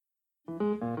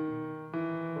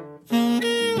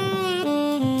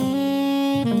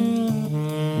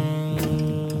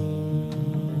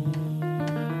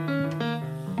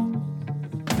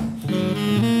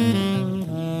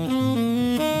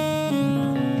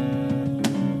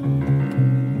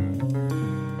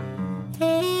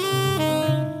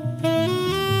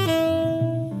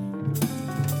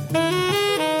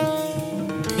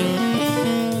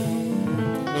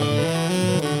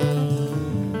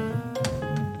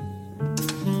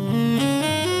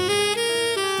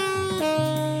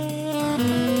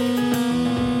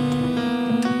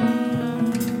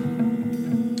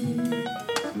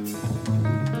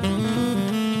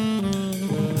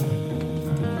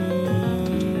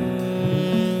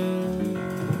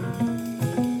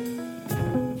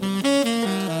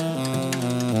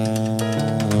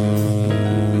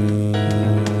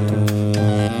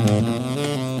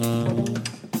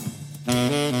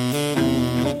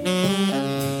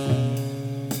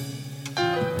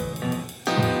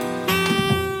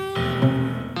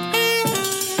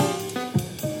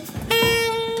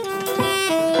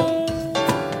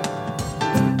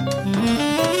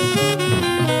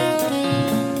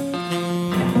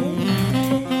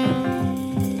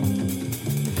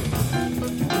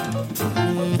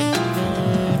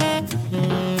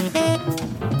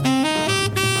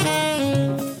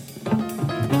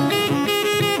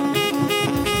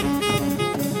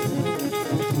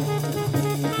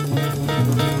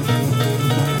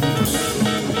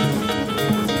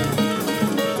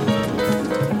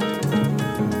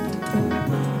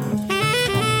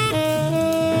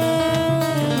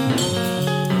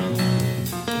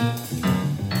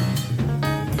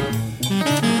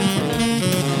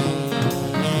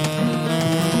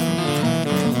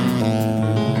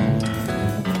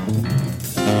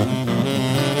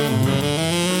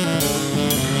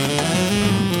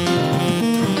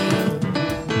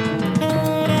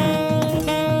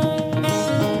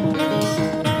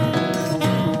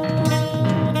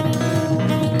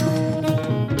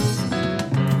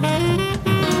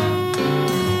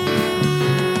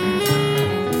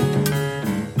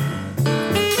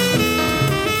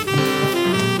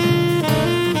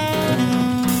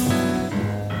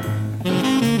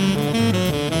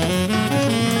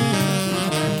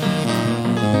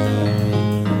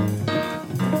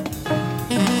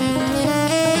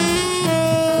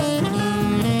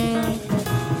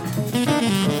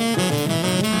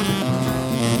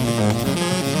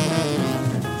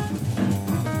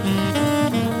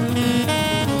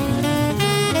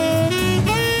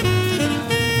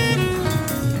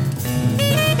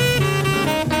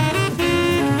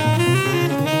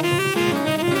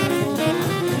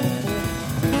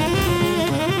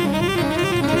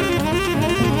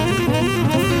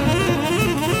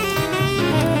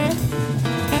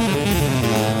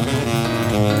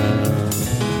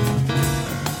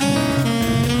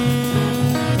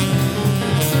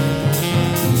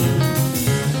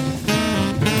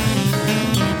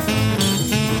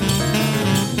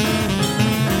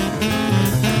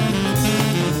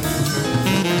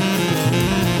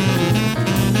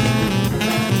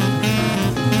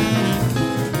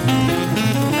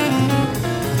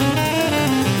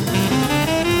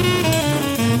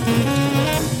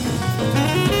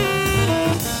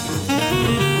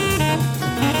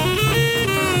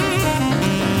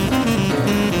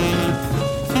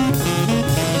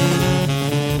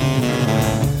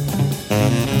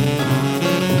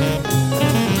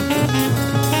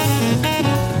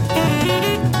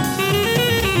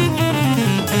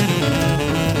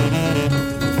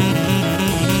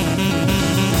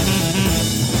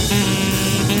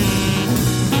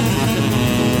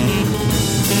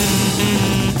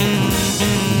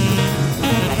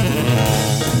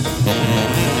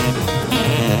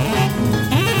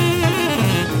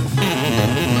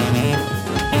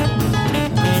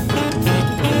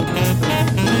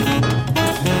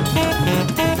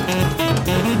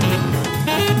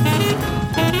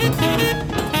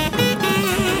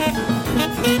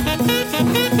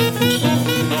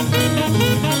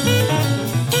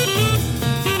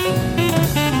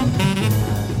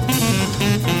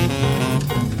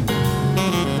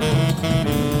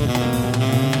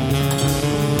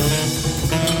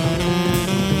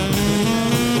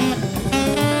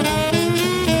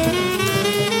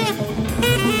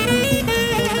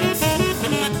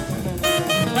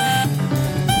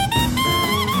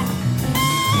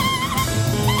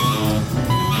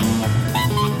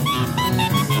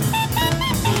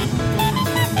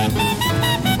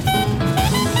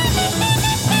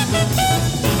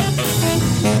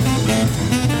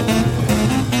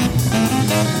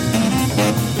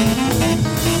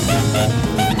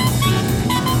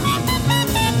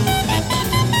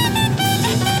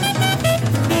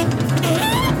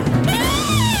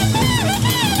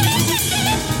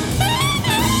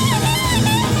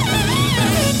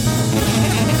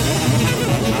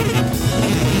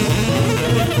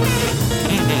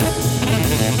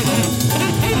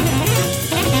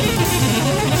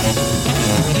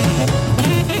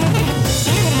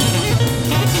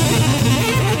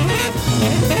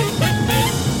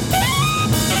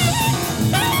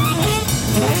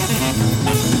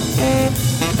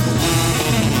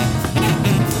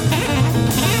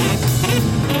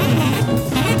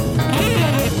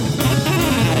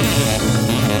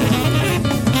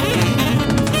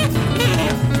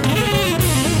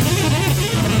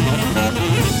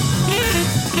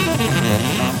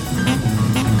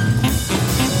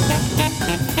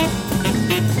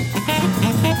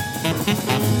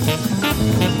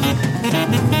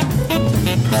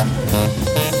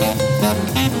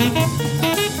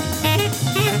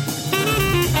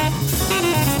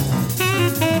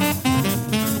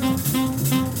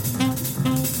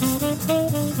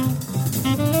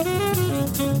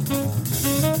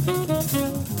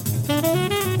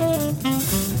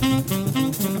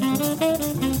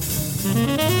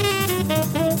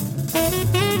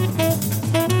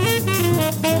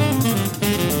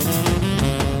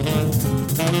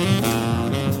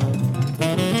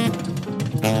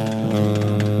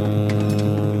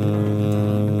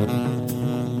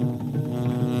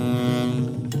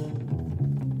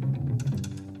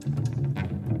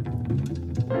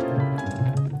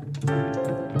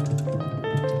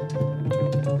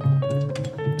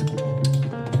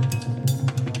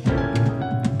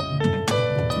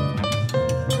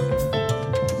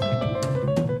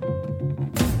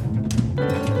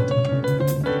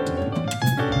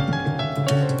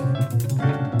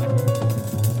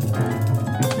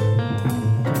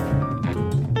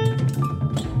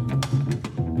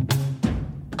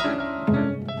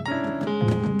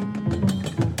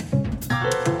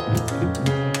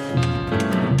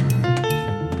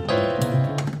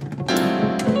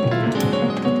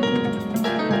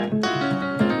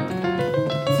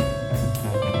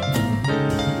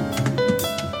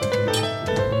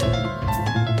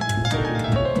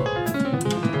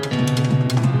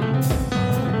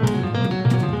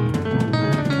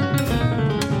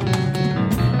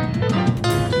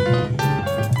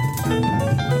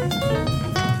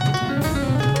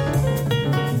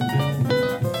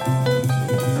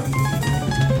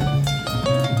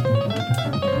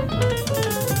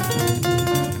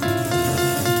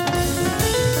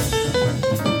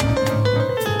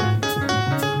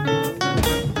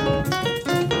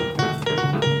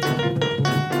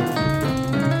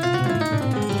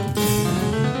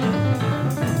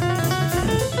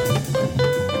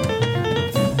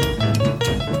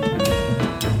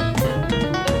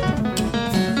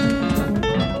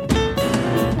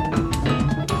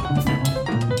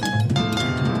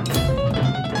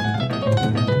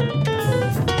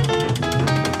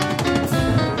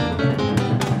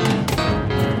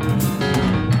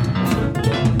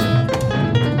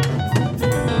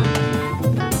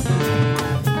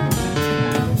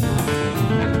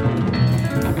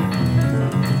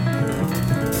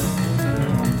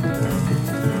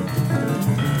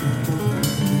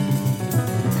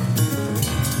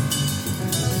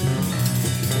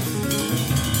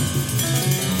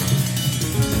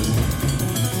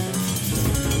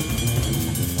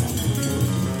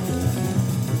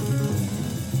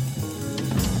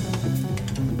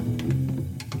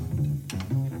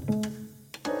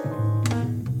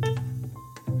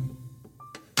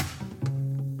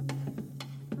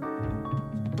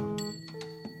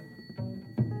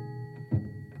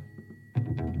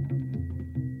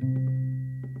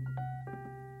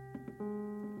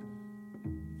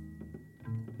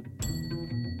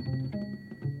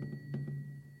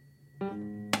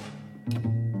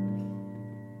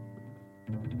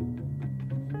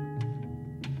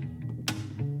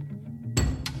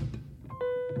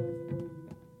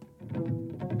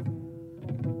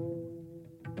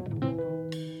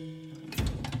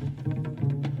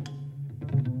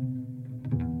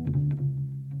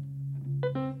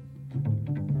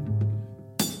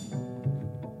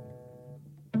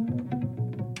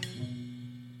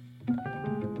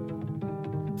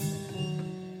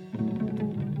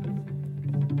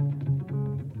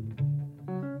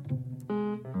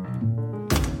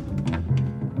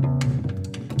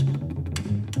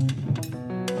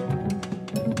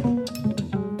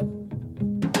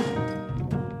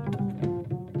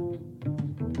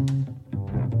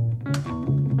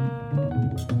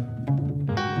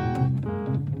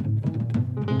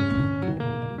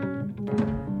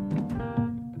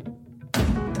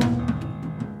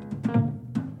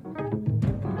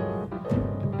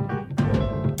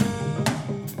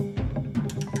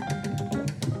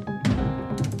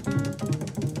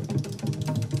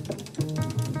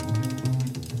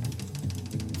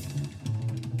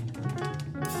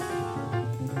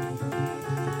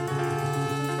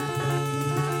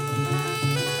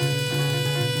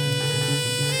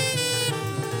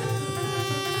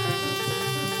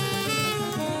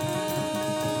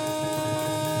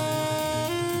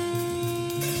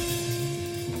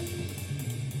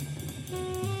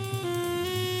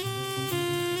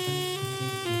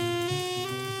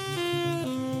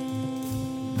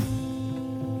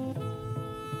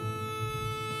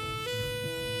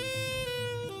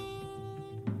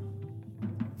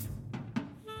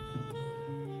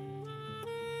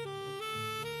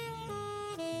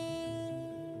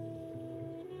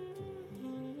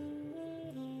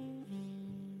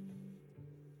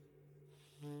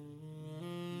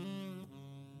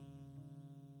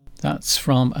 That's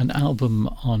from an album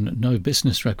on No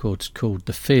Business Records called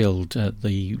The Field.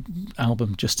 The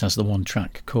album just has the one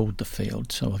track called The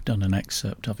Field, so I've done an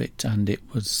excerpt of it, and it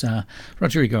was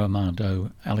Rodrigo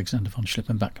Amado, Alexander von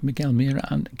Schlippenbach, Miguel Mira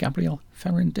and Gabriel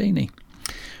Ferrandini.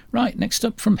 Right, next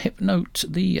up from Hypnote,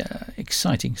 the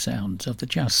exciting sounds of the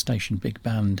jazz station big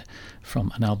band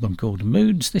from an album called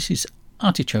Moods. This is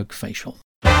Artichoke Facial.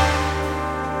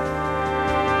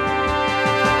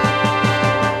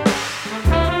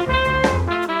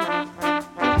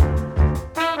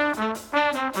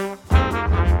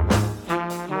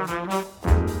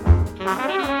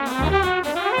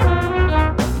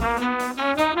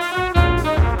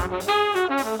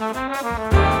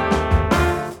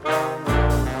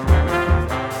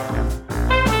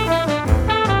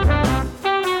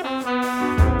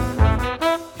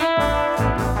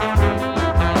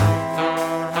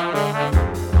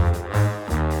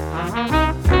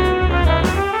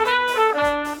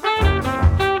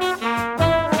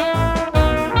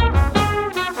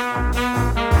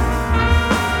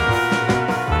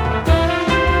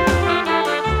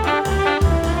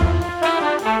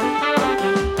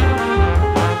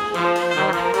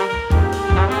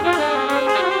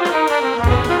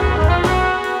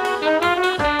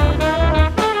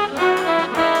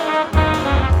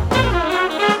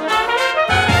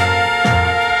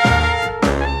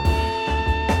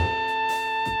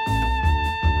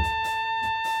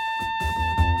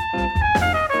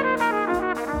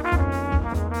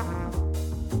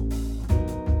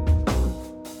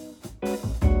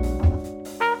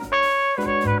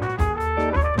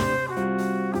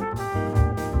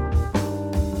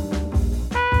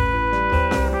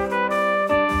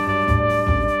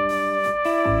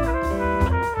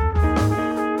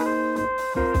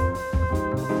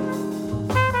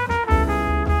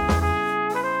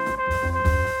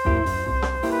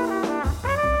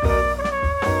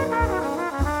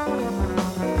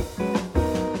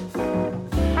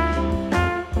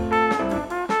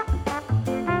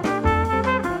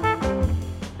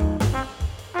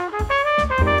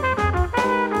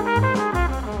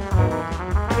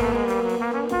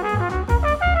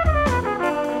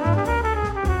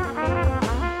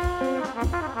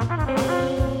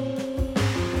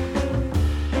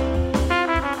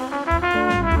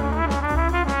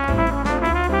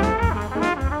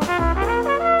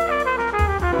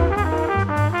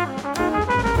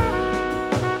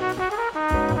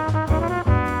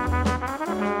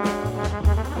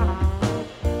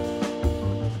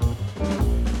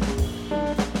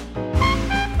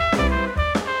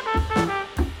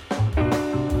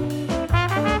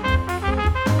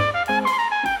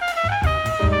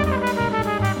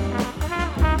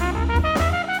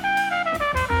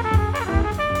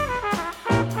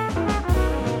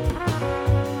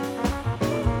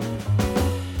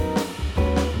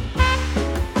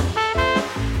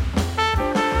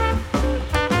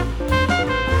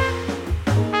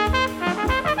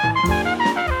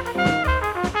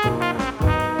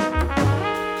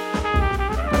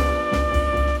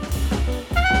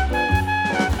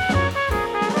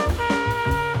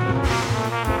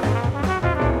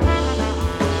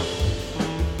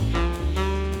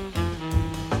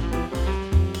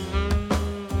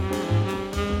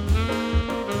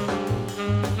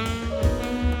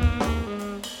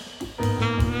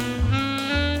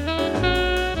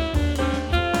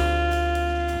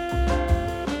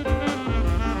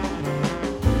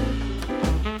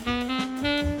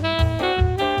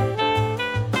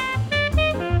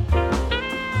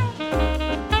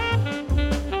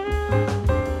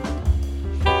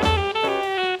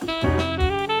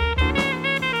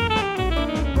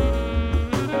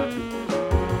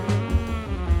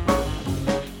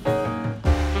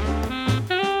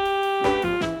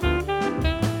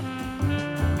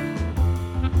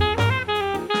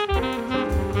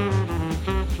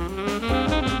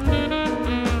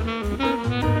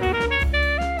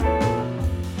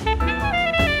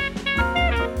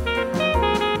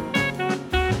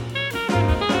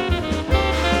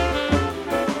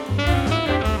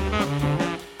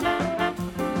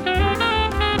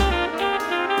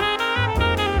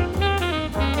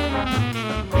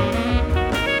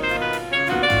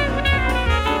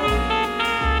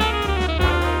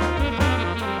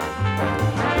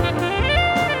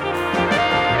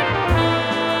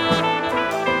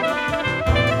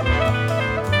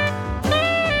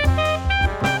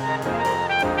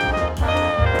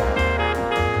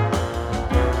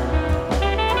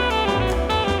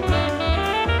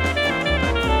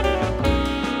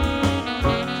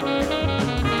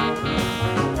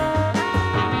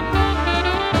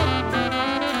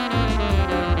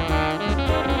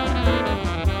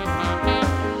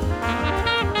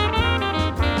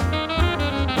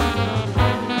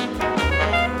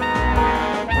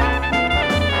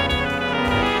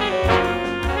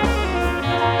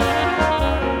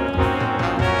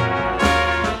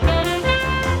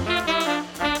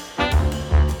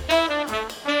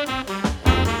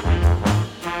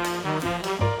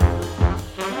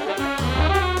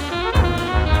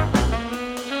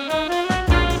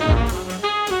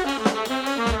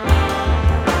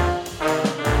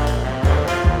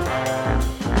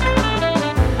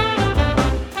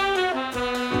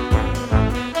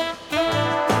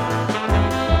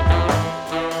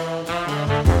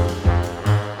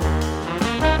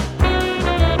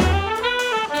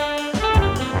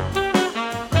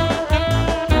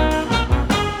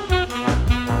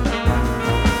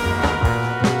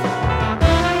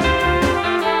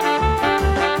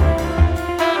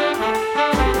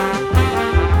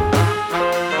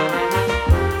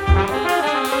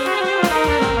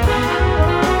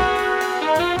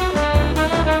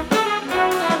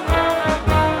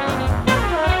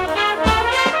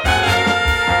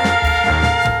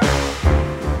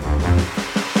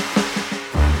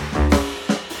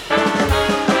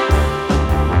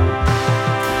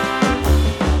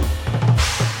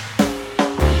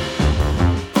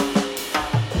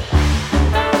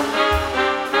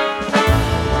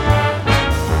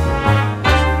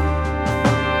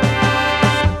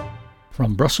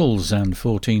 Brussels and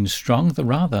 14 Strong, the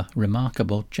rather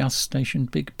remarkable jazz station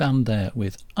big band there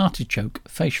with Artichoke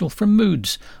Facial from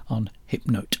Moods on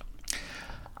Hypnote.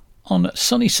 On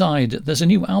Sunnyside, there's a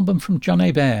new album from John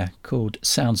Hebert called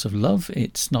Sounds of Love.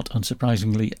 It's not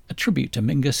unsurprisingly a tribute to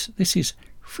Mingus. This is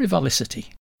Frivolicity.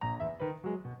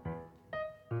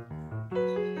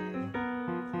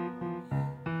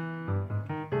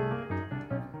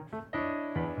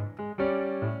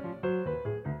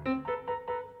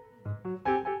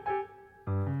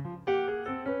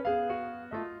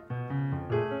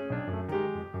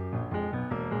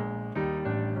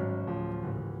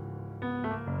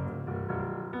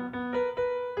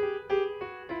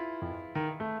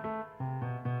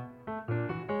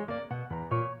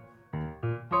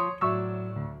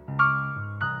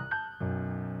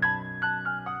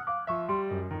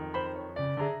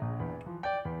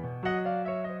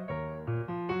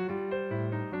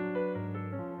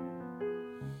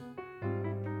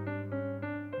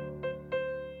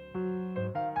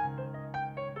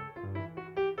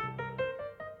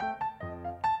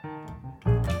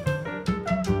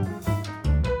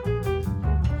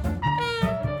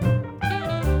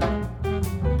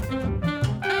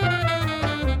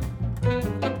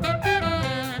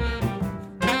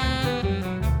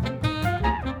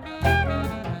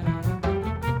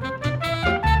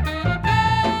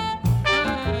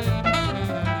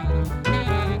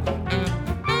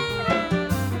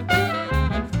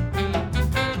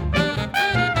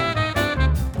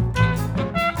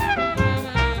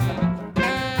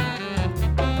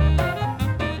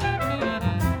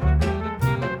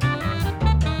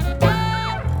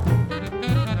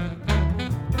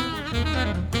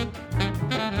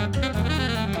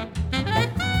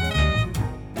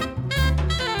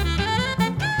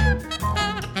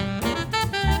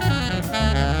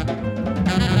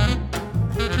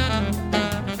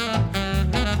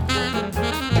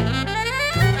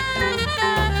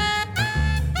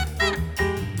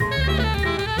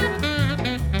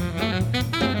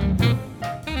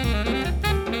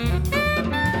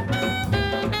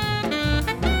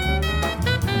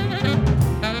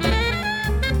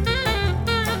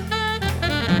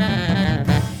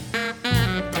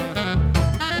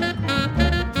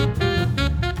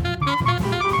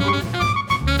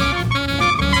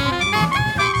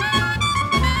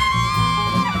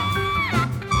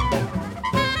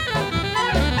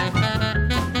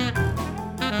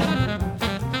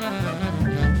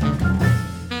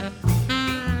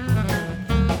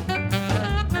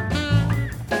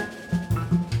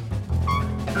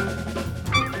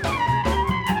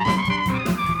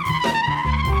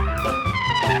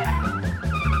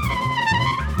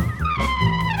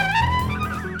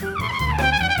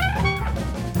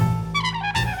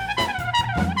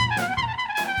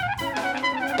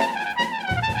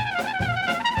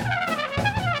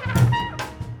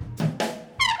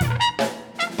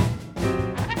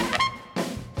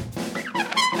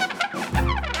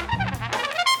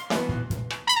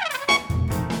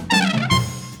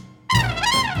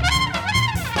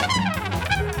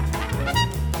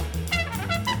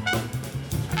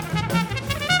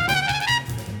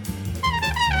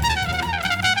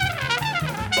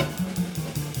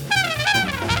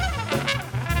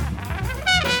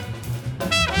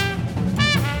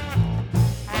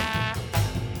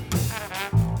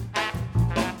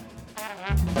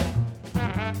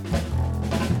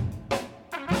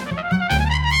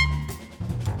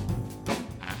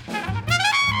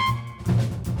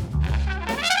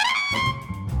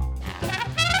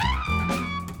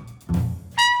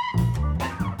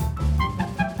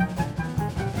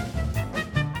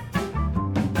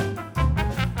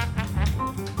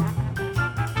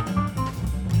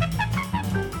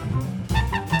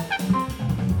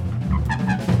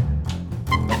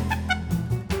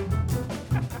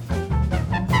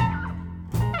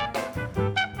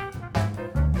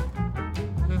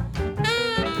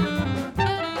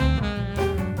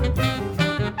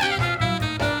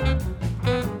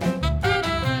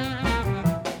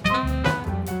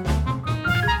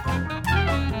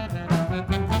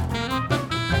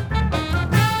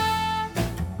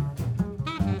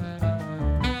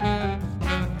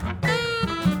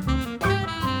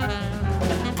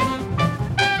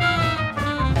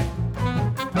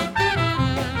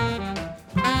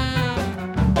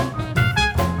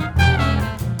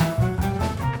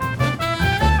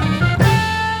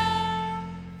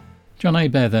 John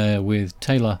Hebert there with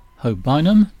Taylor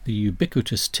Howe-Bynum, the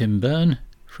ubiquitous Tim Byrne,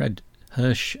 Fred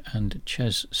Hirsch and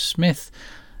Ches Smith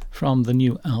from the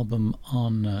new album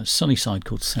on Sunnyside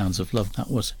called Sounds of Love. That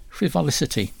was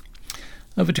Frivolicity.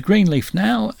 Over to Greenleaf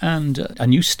now, and a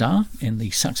new star in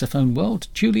the saxophone world,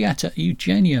 Giulietta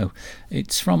Eugenio.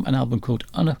 It's from an album called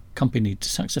Unaccompanied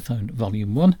Saxophone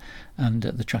Volume 1, and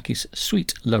the track is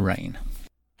Sweet Lorraine.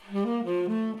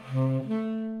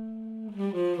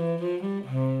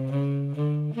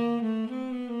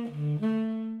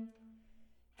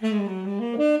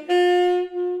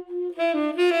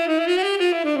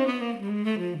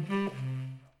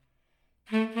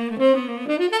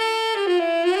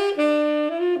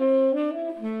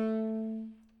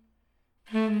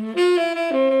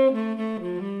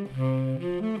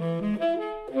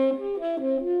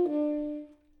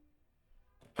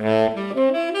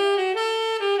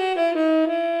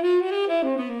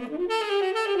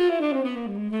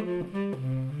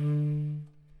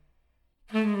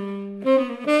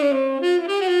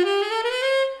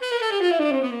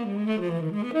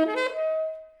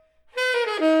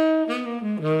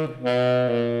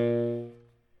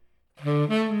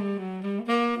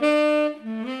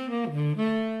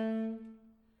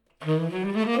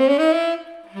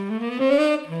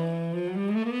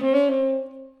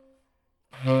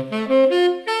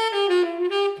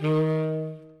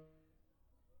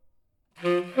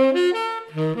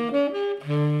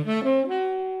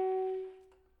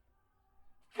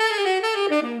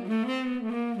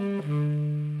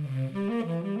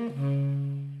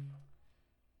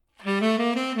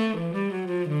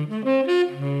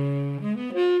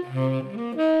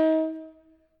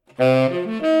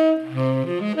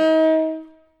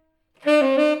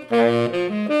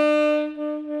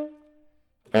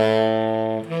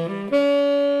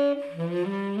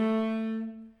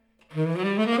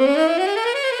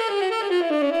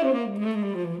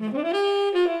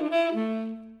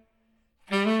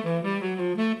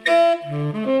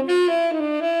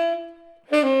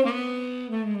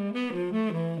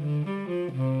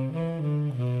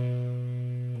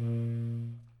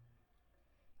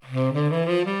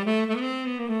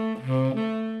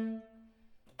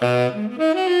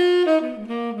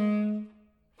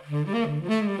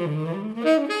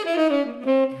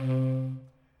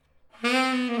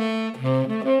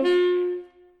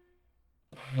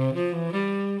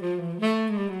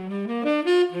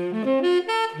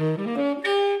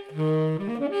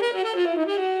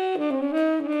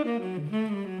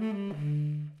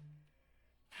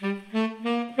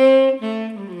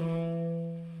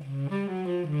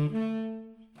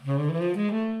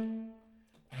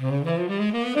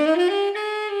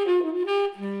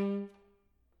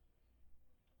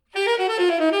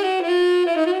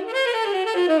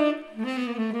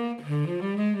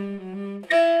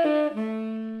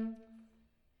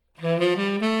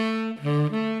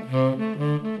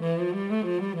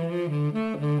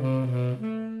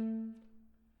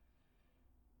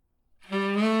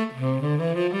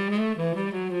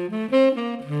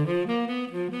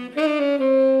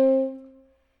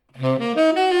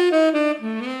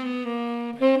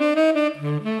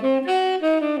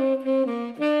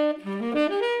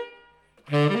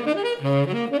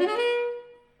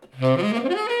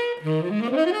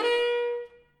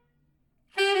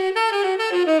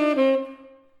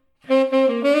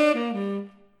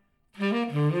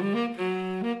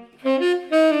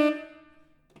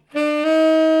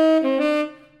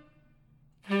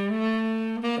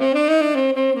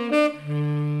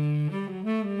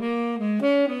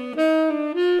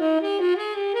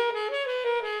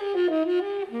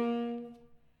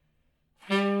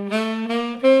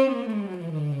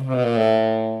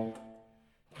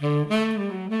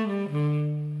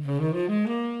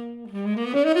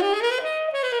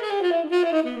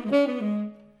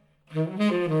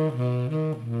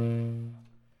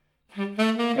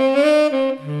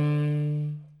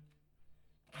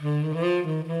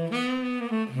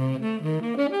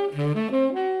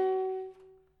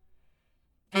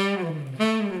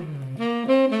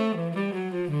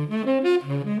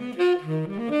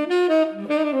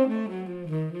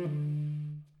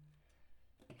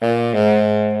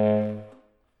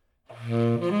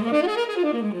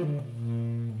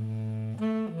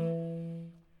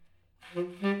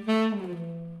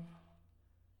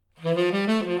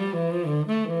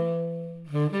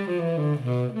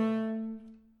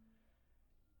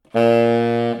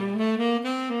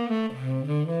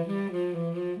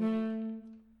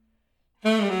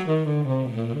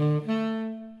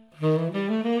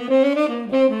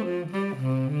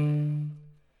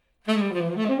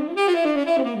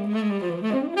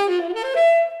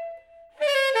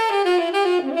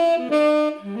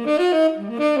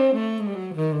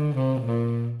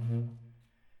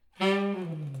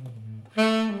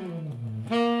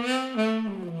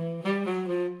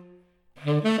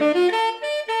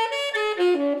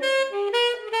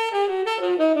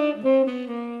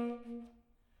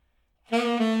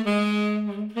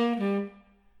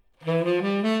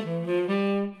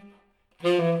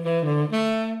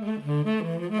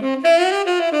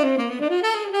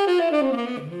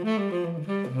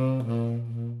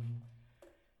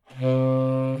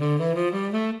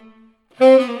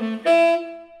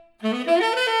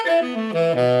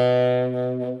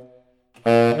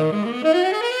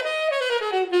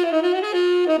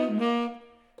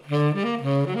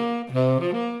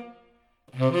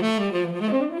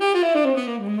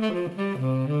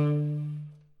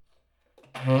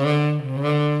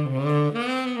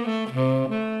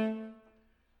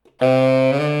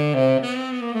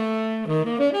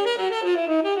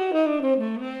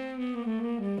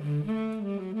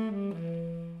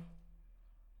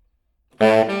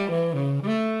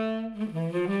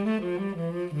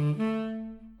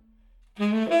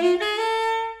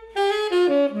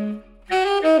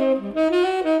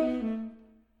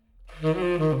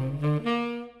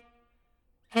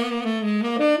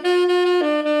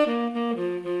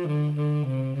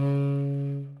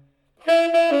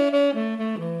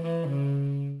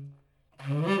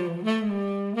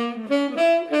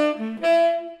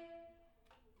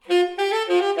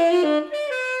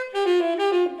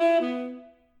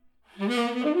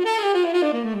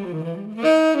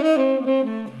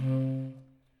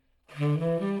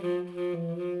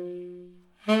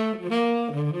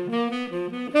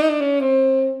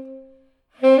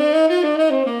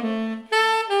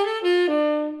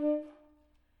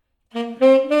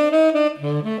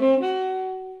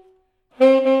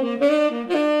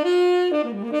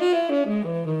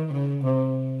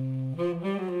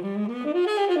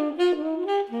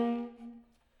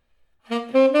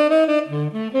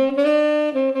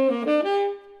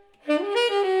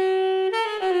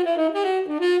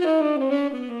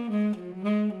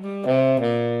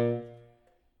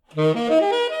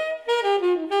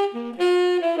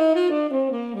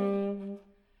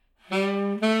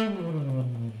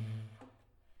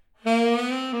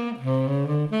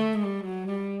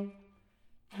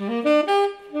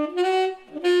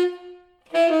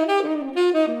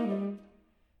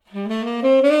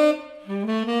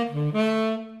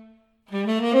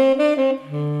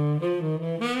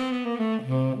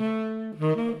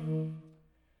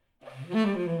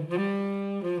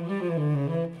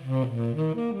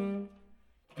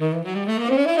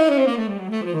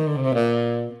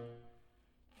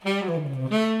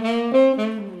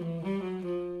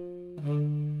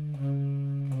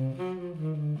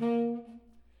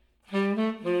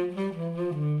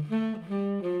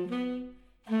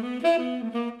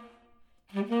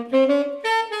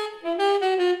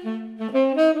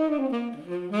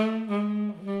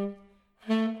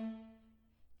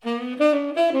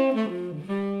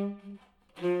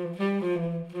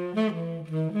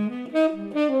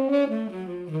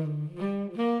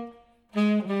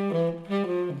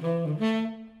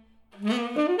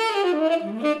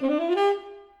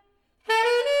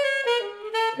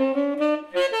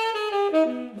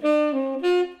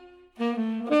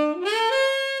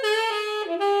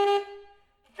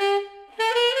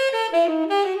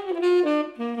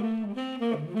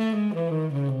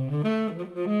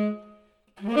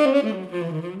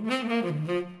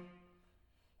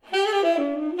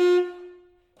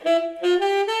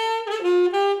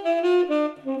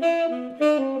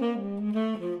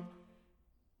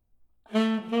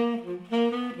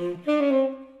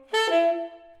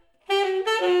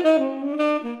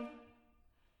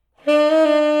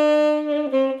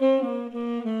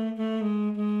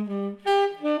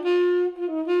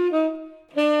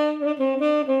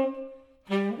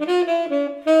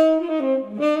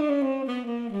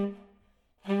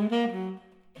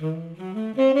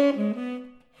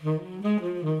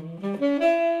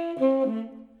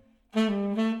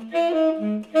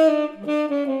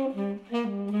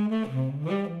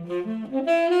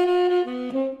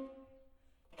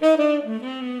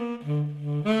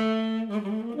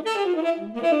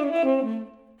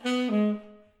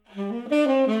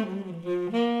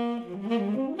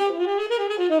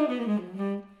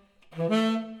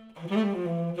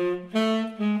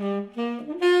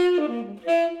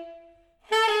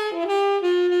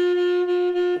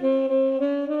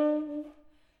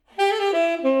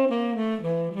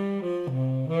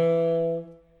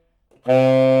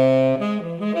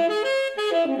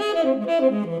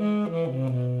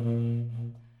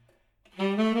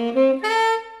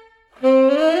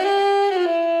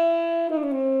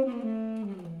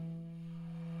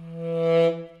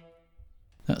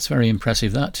 That's very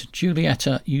impressive, that.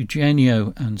 Giulietta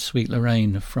Eugenio and Sweet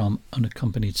Lorraine from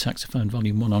Unaccompanied Saxophone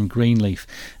Volume 1 on Greenleaf.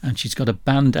 And she's got a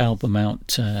band album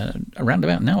out around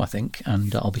about now, I think,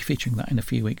 and I'll be featuring that in a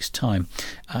few weeks' time.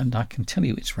 And I can tell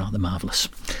you it's rather marvellous.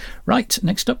 Right,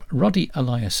 next up, Roddy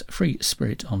Elias Free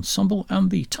Spirit Ensemble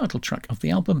and the title track of the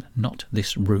album, Not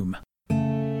This Room.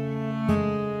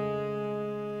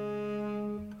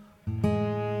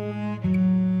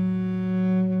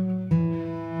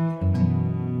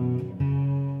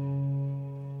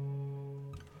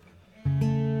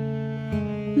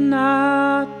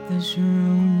 not this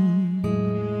room,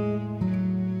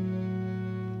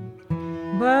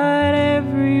 but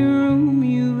every room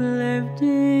you've lived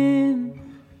in.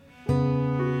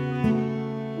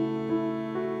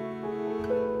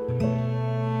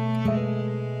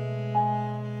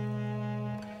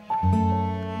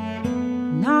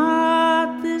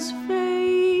 Not this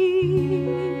face,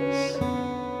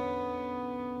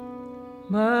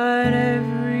 but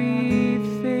every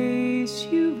face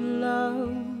you've loved.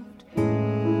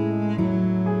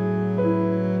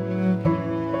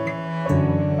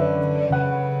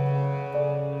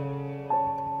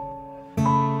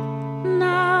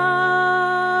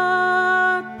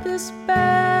 Not this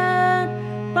bed,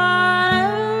 but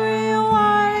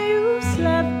everyone you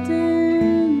slept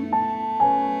in.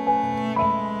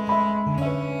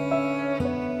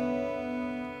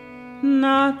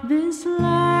 Not this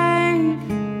life,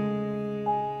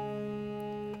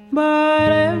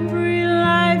 but every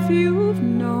life you've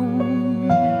known.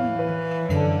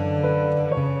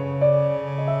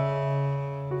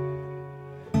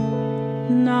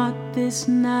 Not this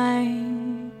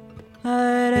night,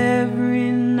 but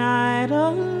every night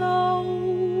alone.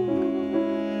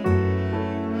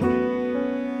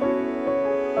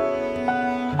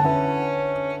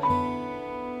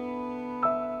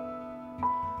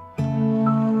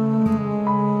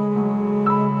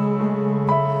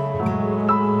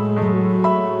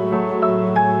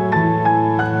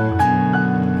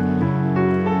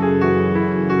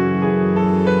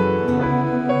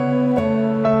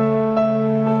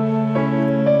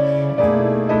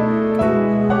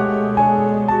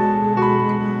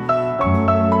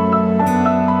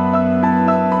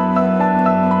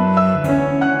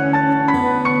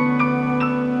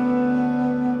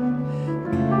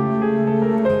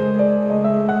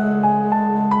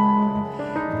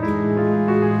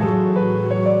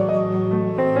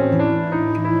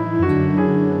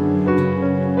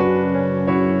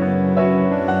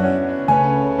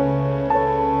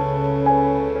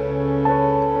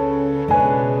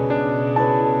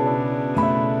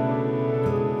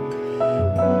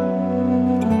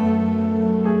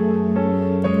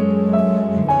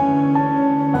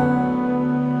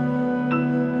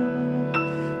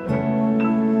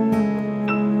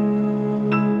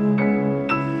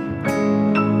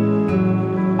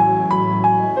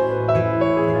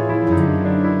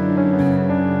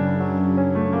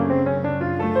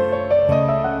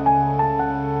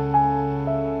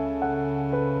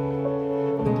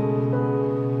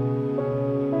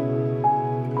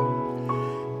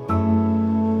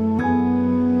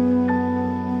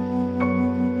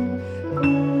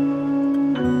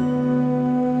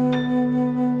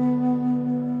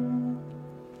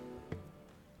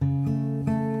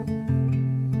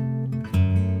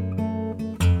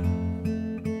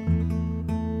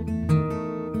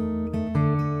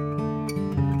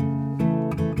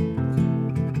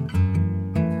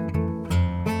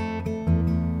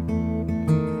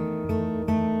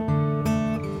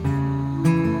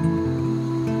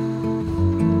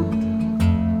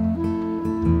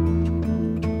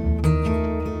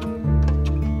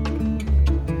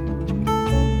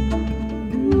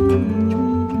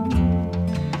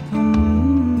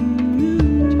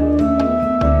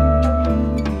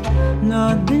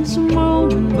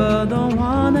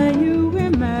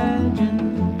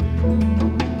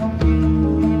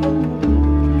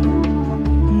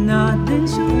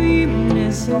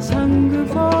 This hunger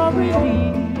for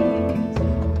release.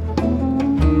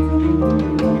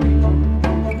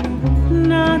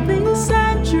 Nothing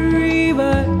century,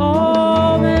 but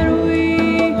all that we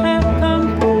have come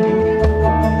through.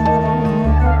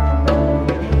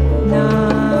 Not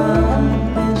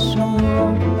this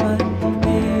war, but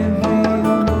every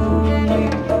war we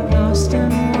lost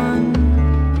and won.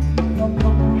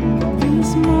 This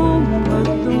moment, but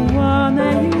the one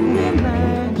that you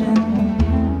imagine.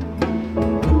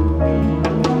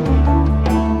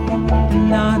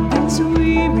 Not this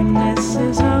weariness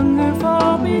is hunger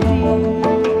for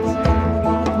release.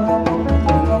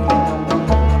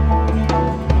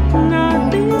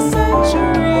 Not this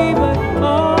century, but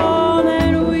all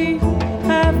that we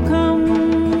have come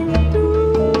through.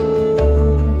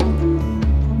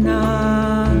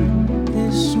 Not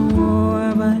this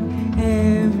war, but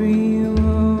every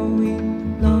war we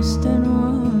lost and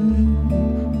won.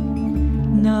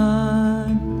 Not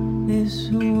this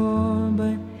war,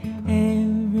 but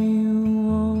every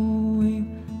war we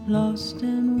lost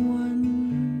and won.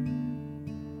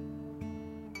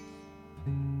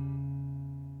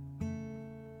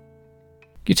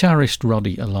 Guitarist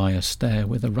Roddy Elias there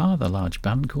with a rather large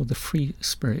band called the Free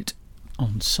Spirit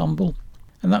Ensemble,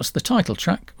 And that's the title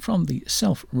track from the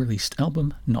self-released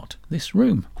album Not This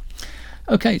Room.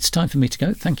 OK, it's time for me to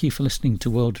go. Thank you for listening to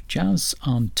World of Jazz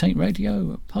on Taint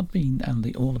Radio, Podbean and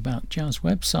the All About Jazz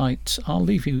website. I'll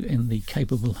leave you in the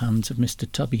capable hands of Mr.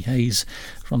 Tubby Hayes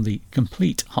from the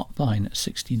Complete Hotline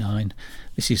 69.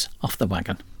 This is Off the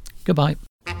Wagon. Goodbye.